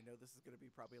 And I know this is going to be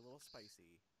probably a little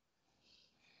spicy.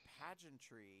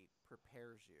 Pageantry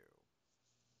prepares you.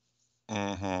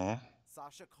 Mm-hmm.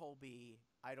 Sasha Colby,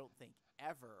 I don't think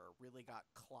ever really got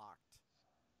clocked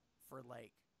for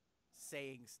like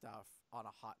saying stuff on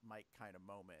a hot mic kind of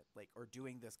moment, like, or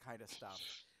doing this kind of stuff,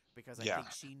 because I Yeah.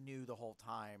 think she knew the whole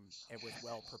time and was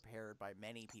well prepared by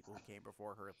many people who came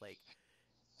before her. Like,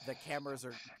 the cameras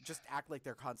are just act like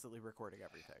they're constantly recording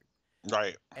everything.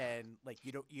 Right. And like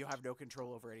you have no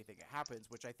control over anything that happens,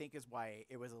 which I think is why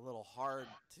it was a little hard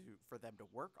for them to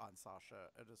work on Sasha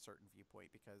at a certain viewpoint,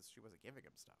 because she wasn't giving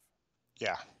him stuff.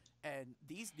 Yeah. And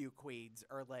these new queens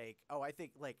are like, oh, I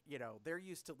think like, they're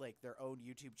used to like their own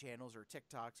YouTube channels or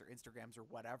TikToks or Instagrams or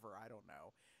whatever, I don't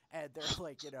know. And they're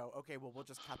like, okay, well, we'll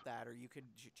just cut that, or you can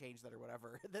change that or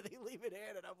whatever. And then they leave it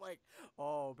in, and I'm like,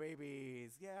 oh,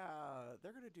 babies, yeah,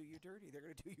 they're gonna do you dirty. They're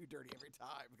gonna do you dirty every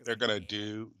time. They're gonna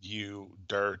do you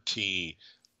dirty.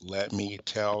 Let me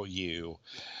tell you.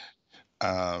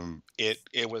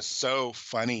 It was so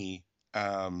funny.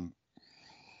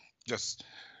 Just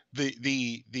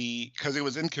the because it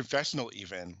was in confessional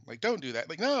even. Like, don't do that.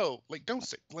 Like, no, like don't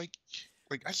say like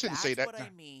I shouldn't say That's that. what I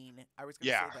mean. I was going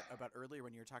to Yeah. say that about earlier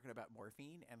when you were talking about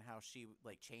Morphine and how she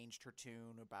like changed her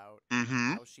tune about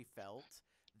Mm-hmm. how she felt.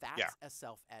 That's Yeah. a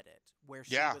self-edit where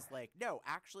she Yeah. was like, no,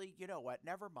 actually, you know what?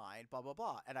 Never mind, blah, blah,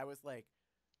 blah. And I was like,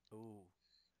 ooh.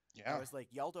 I Yeah. was like,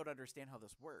 y'all don't understand how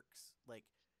this works. Like,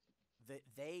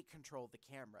 they control the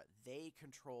camera. They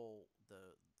control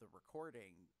the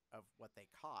recording. of what they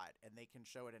caught, and they can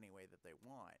show it any way that they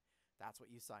want. That's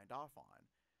what you signed off on.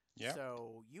 Yeah.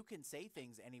 So you can say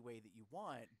things any way that you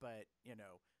want, but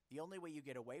the only way you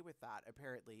get away with that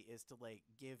apparently is to like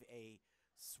give a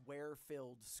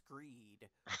swear-filled screed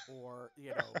or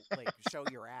like show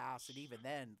your ass, and even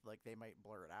then like they might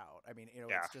blur it out. I mean,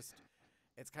 Yeah.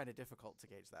 it's kind of difficult to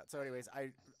gauge that. So anyways,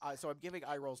 so I'm giving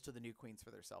eye rolls to the new queens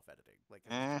for their self-editing. Like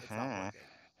it's not working.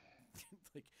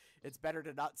 Like it's better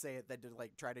to not say it than to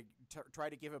like try to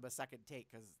give him a second take,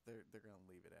 because they're gonna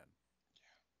leave it in.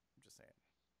 Yeah, I'm just saying.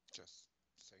 Just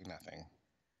say nothing.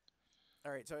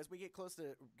 All right, so as we get close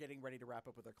to getting ready to wrap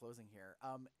up with our closing here,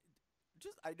 I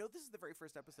know this is the very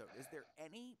first episode. Is there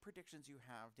any predictions you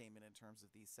have, Damon, in terms of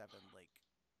these 7, like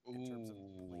in terms of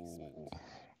placement?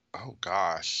 Oh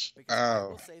gosh. Because I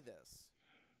will say this.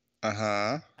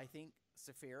 Uh-huh. I think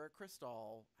Saphira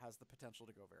Crystal has the potential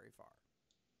to go very far.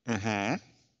 Mm-hmm.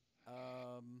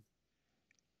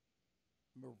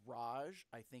 Mirage,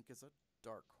 I think, is a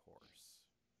dark horse.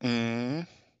 Mm.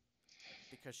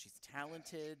 Because she's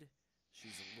talented,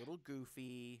 she's a little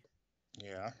goofy.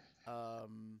 Yeah.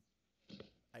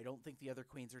 I don't think the other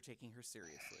queens are taking her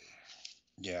seriously.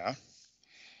 Yeah.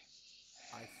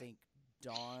 I think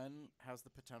Dawn has the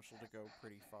potential to go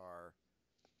pretty far.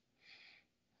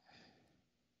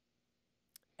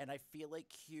 And I feel like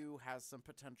Q has some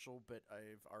potential, but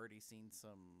I've already seen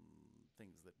some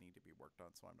things that need to be worked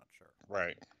on, so I'm not sure.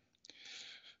 Right.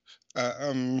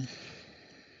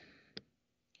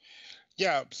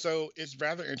 Yeah, so it's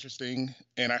rather interesting,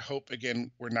 and I hope,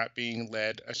 again, we're not being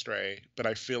led astray, but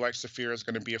I feel like Saphira is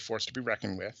going to be a force to be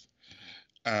reckoned with.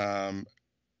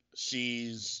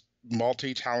 She's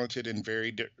multi-talented and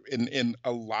in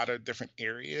a lot of different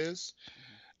areas.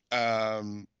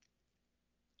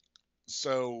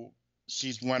 So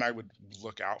she's one I would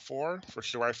look out for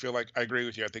sure. I feel like I agree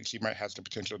with you. I think she might has the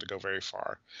potential to go very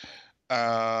far.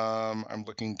 I'm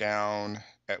looking down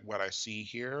at what I see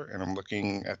here, and I'm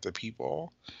looking at the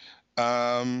people.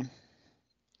 I'm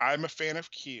a fan of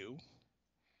Q.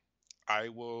 I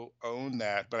will own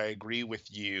that, but I agree with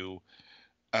you.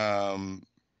 My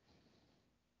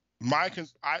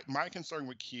concern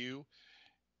with Q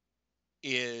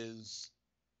is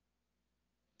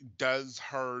is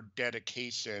her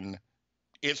dedication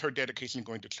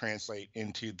going to translate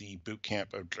into the boot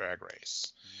camp of Drag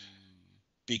Race?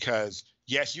 Because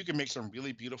yes, you can make some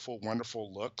really beautiful,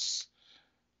 wonderful looks,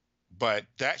 but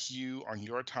that's you on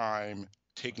your time,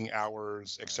 taking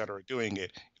hours, etc., doing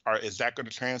it. Is that going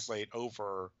to translate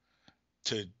over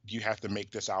to you have to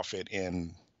make this outfit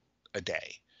in a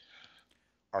day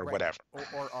or whatever?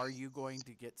 Or are you going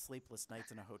to get sleepless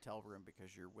nights in a hotel room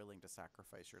because you're willing to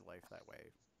sacrifice your life that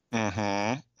way? Don't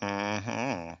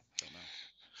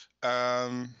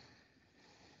know.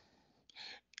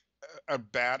 A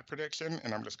bad prediction,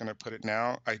 and I'm just going to put it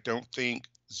now. I don't think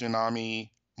Tsunami,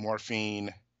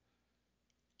 Morphine,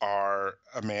 or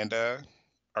Amanda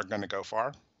are going to go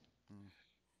far.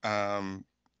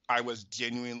 I was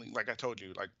genuinely, like I told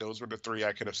you, like those were the 3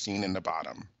 I could have seen in the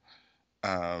bottom.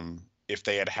 If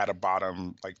they had a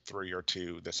bottom like 3 or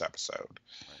 2 this episode.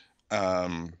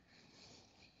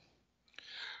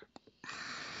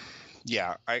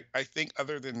 Yeah, I think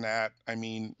other than that, I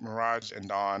mean, Mirage and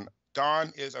Dawn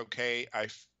is okay. I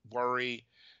worry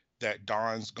that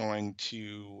Dawn's going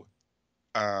to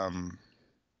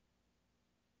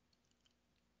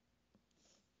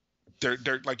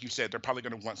they're like you said, they're probably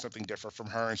going to want something different from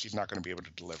her, and she's not going to be able to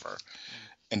deliver.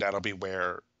 And that'll be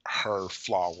where her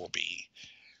flaw will be.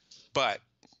 But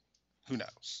who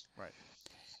knows? Right.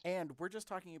 And we're just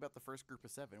talking about the first group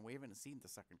of 7. We haven't seen the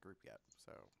second group yet,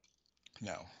 so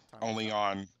no, only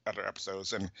on other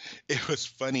episodes. And it was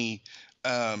funny.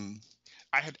 I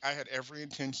had every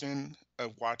intention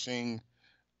of watching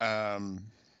Bussy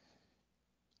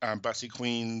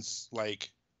Queen's like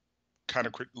kind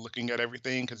of looking at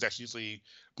everything, because that's usually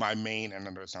my main, and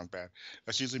I know it sounds bad,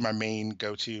 that's usually my main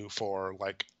go-to for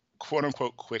like quote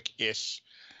unquote quick-ish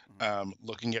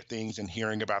looking at things and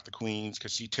hearing about the queens,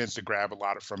 because she tends to grab a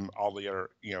lot from all the other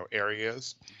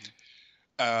areas.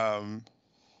 I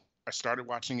started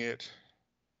watching it,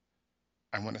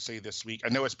 I want to say this week. I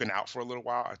know it's been out for a little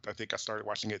while. I think I started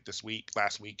watching it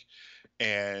last week,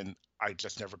 and I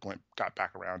just never got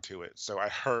back around to it. So I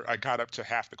got up to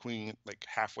half the queen, like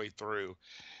halfway through,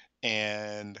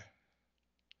 and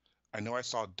I know I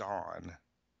saw Dawn.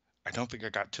 I don't think I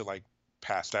got to like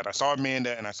past that. I saw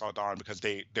Amanda and I saw Dawn because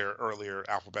they're earlier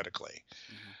alphabetically.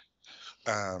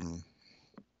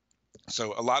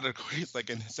 So a lot of the queens, like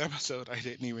in this episode, I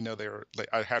didn't even know they were, like,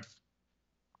 I had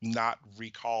not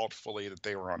recalled fully that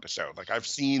they were on the show. Like I've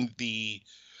seen the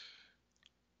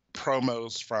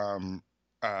promos from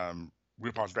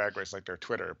RuPaul's Drag Race, like their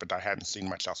Twitter, but I hadn't seen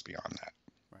much else beyond that.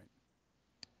 Right.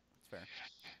 That's fair.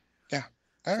 Yeah.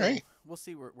 All So right. we'll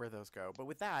see where those go. But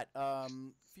with that, a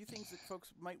few things that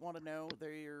folks might want to know.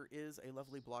 There is a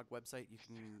lovely blog website. You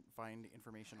can find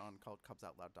information on called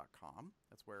cubsoutloud.com.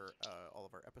 That's where all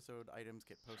of our episode items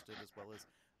get posted, as well as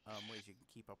ways you can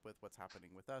keep up with what's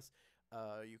happening with us.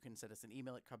 You can send us an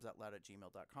email at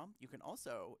cubsoutloud@gmail.com. You can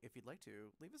also, if you'd like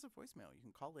to, leave us a voicemail. You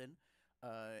can call in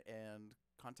and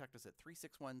contact us at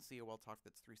 361-COL Talk.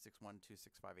 That's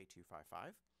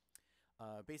 361-265-8255.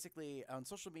 Basically, on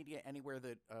social media, anywhere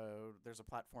that there's a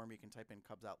platform, you can type in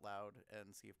Cubs Out Loud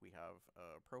and see if we have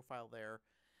a profile there.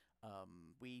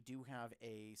 We do have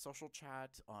a social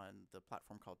chat on the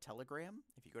platform called Telegram.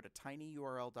 If you go to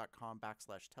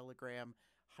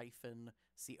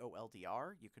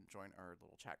tinyurl.com/telegram-COLDR, you can join our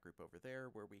little chat group over there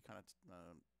where we kind of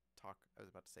talk. I was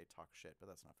about to say talk shit, but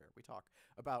that's not fair. We talk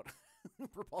about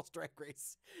RuPaul's Drag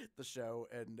Race, the show,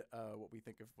 and what we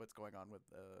think of what's going on with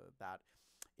that.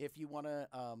 If you want to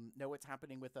know what's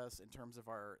happening with us in terms of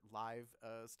our live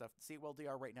stuff,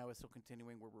 COLDR right now is still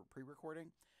continuing where we're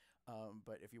pre-recording.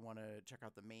 But if you want to check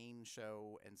out the main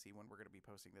show and see when we're going to be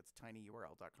posting, that's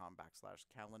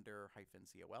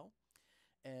tinyurl.com/calendar-COL.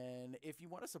 And if you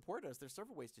want to support us, there's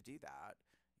several ways to do that.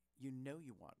 You know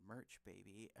you want merch,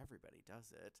 baby. Everybody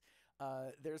does it.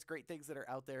 There's great things that are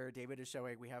out there. David is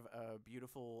showing. We have a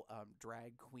beautiful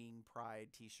drag queen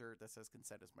pride t-shirt that says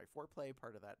 "Consent is my foreplay,"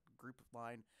 part of that group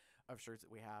line of shirts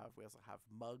that we have. We also have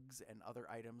mugs and other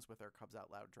items with our Cubs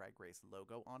Out Loud Drag Race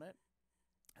logo on it.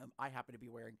 I happen to be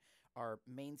wearing our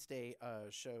mainstay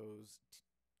show's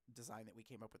design that we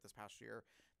came up with this past year,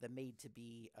 the made to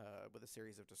be with a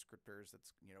series of descriptors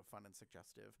that's fun and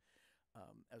suggestive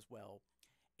as well.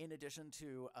 In addition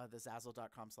to the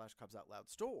Zazzle.com/CubsOutLoud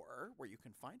store, where you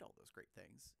can find all those great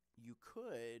things, you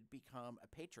could become a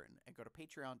patron and go to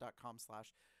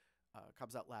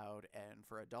patreon.com/CubsOutLoud, and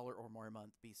for $1 or more a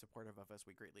month, be supportive of us.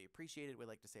 We greatly appreciate it. We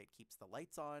like to say it keeps the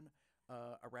lights on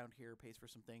around here, pays for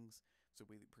some things, so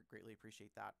we greatly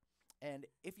appreciate that. And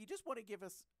if you just want to give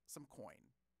us some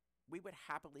coin, we would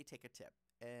happily take a tip.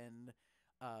 And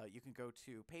you can go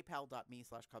to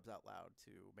paypal.me/CubsOutLoud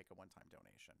to make a one-time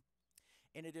donation.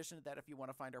 In addition to that, if you want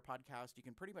to find our podcast, you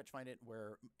can pretty much find it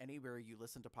anywhere you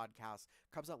listen to podcasts.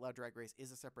 Cubs Out Loud Drag Race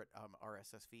is a separate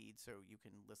RSS feed, so you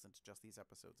can listen to just these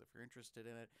episodes if you're interested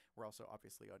in it. We're also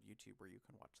obviously on YouTube where you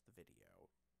can watch the video.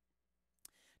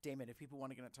 Damon, if people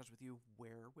want to get in touch with you,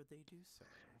 where would they do so?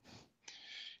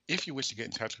 If you wish to get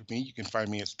in touch with me, you can find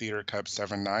me as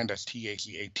TheaterCub79. That's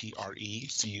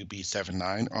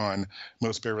TheaterCub79 on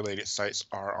most bear-related sites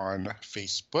are on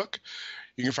Facebook.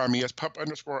 You can find me as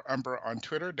Pup_Umbra on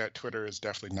Twitter. That Twitter is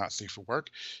definitely not safe for work.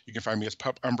 You can find me as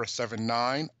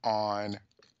PupUmbra79 on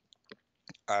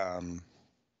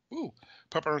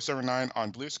PupUmbra79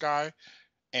 on Blue Sky.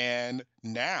 And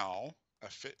now,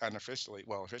 officially,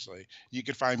 you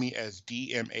can find me as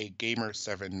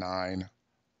DMAGamer79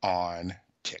 on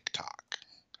TikTok.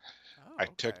 Oh, I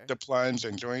took the plunge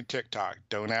and joined TikTok.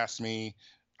 Don't ask me.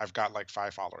 I've got like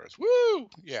 5 followers. Woo!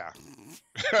 Yeah.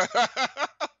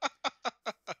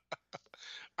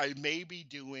 I may be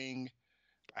doing,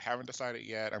 I haven't decided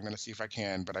yet. I'm going to see if I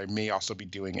can, but I may also be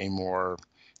doing a more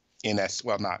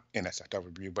not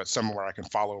NSFW, but somewhere I can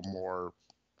follow more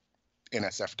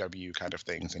NSFW kind of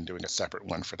things and doing a separate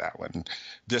one for that one.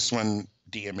 This one,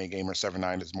 DMA Gamer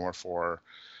 79, is more for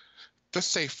the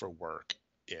safe for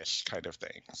work-ish kind of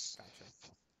things. Gotcha.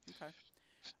 Okay.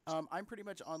 I'm pretty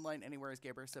much online anywhere as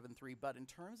Gaber73, but in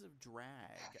terms of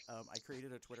drag, I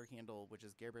created a Twitter handle, which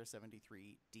is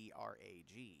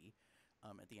Gaber73DRAG,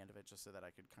 at the end of it, just so that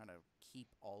I could kind of keep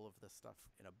all of the stuff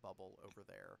in a bubble over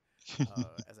there.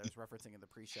 As I was referencing in the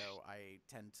pre-show, I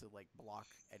tend to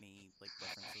block any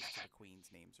references to the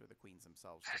queens' names or the queens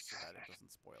themselves, just so that it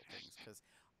doesn't spoil things, because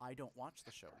I don't watch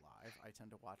the show live. I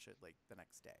tend to watch it the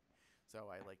next day.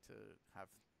 So I like to have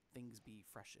things be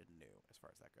fresh and new as far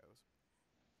as that goes.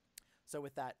 So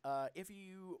with that, if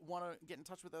you want to get in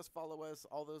touch with us, follow us,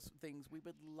 all those things, we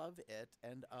would love it.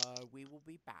 And we will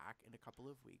be back in a couple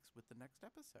of weeks with the next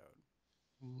episode.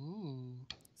 Ooh.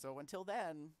 So until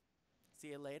then, see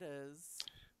you later.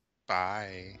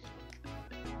 Bye.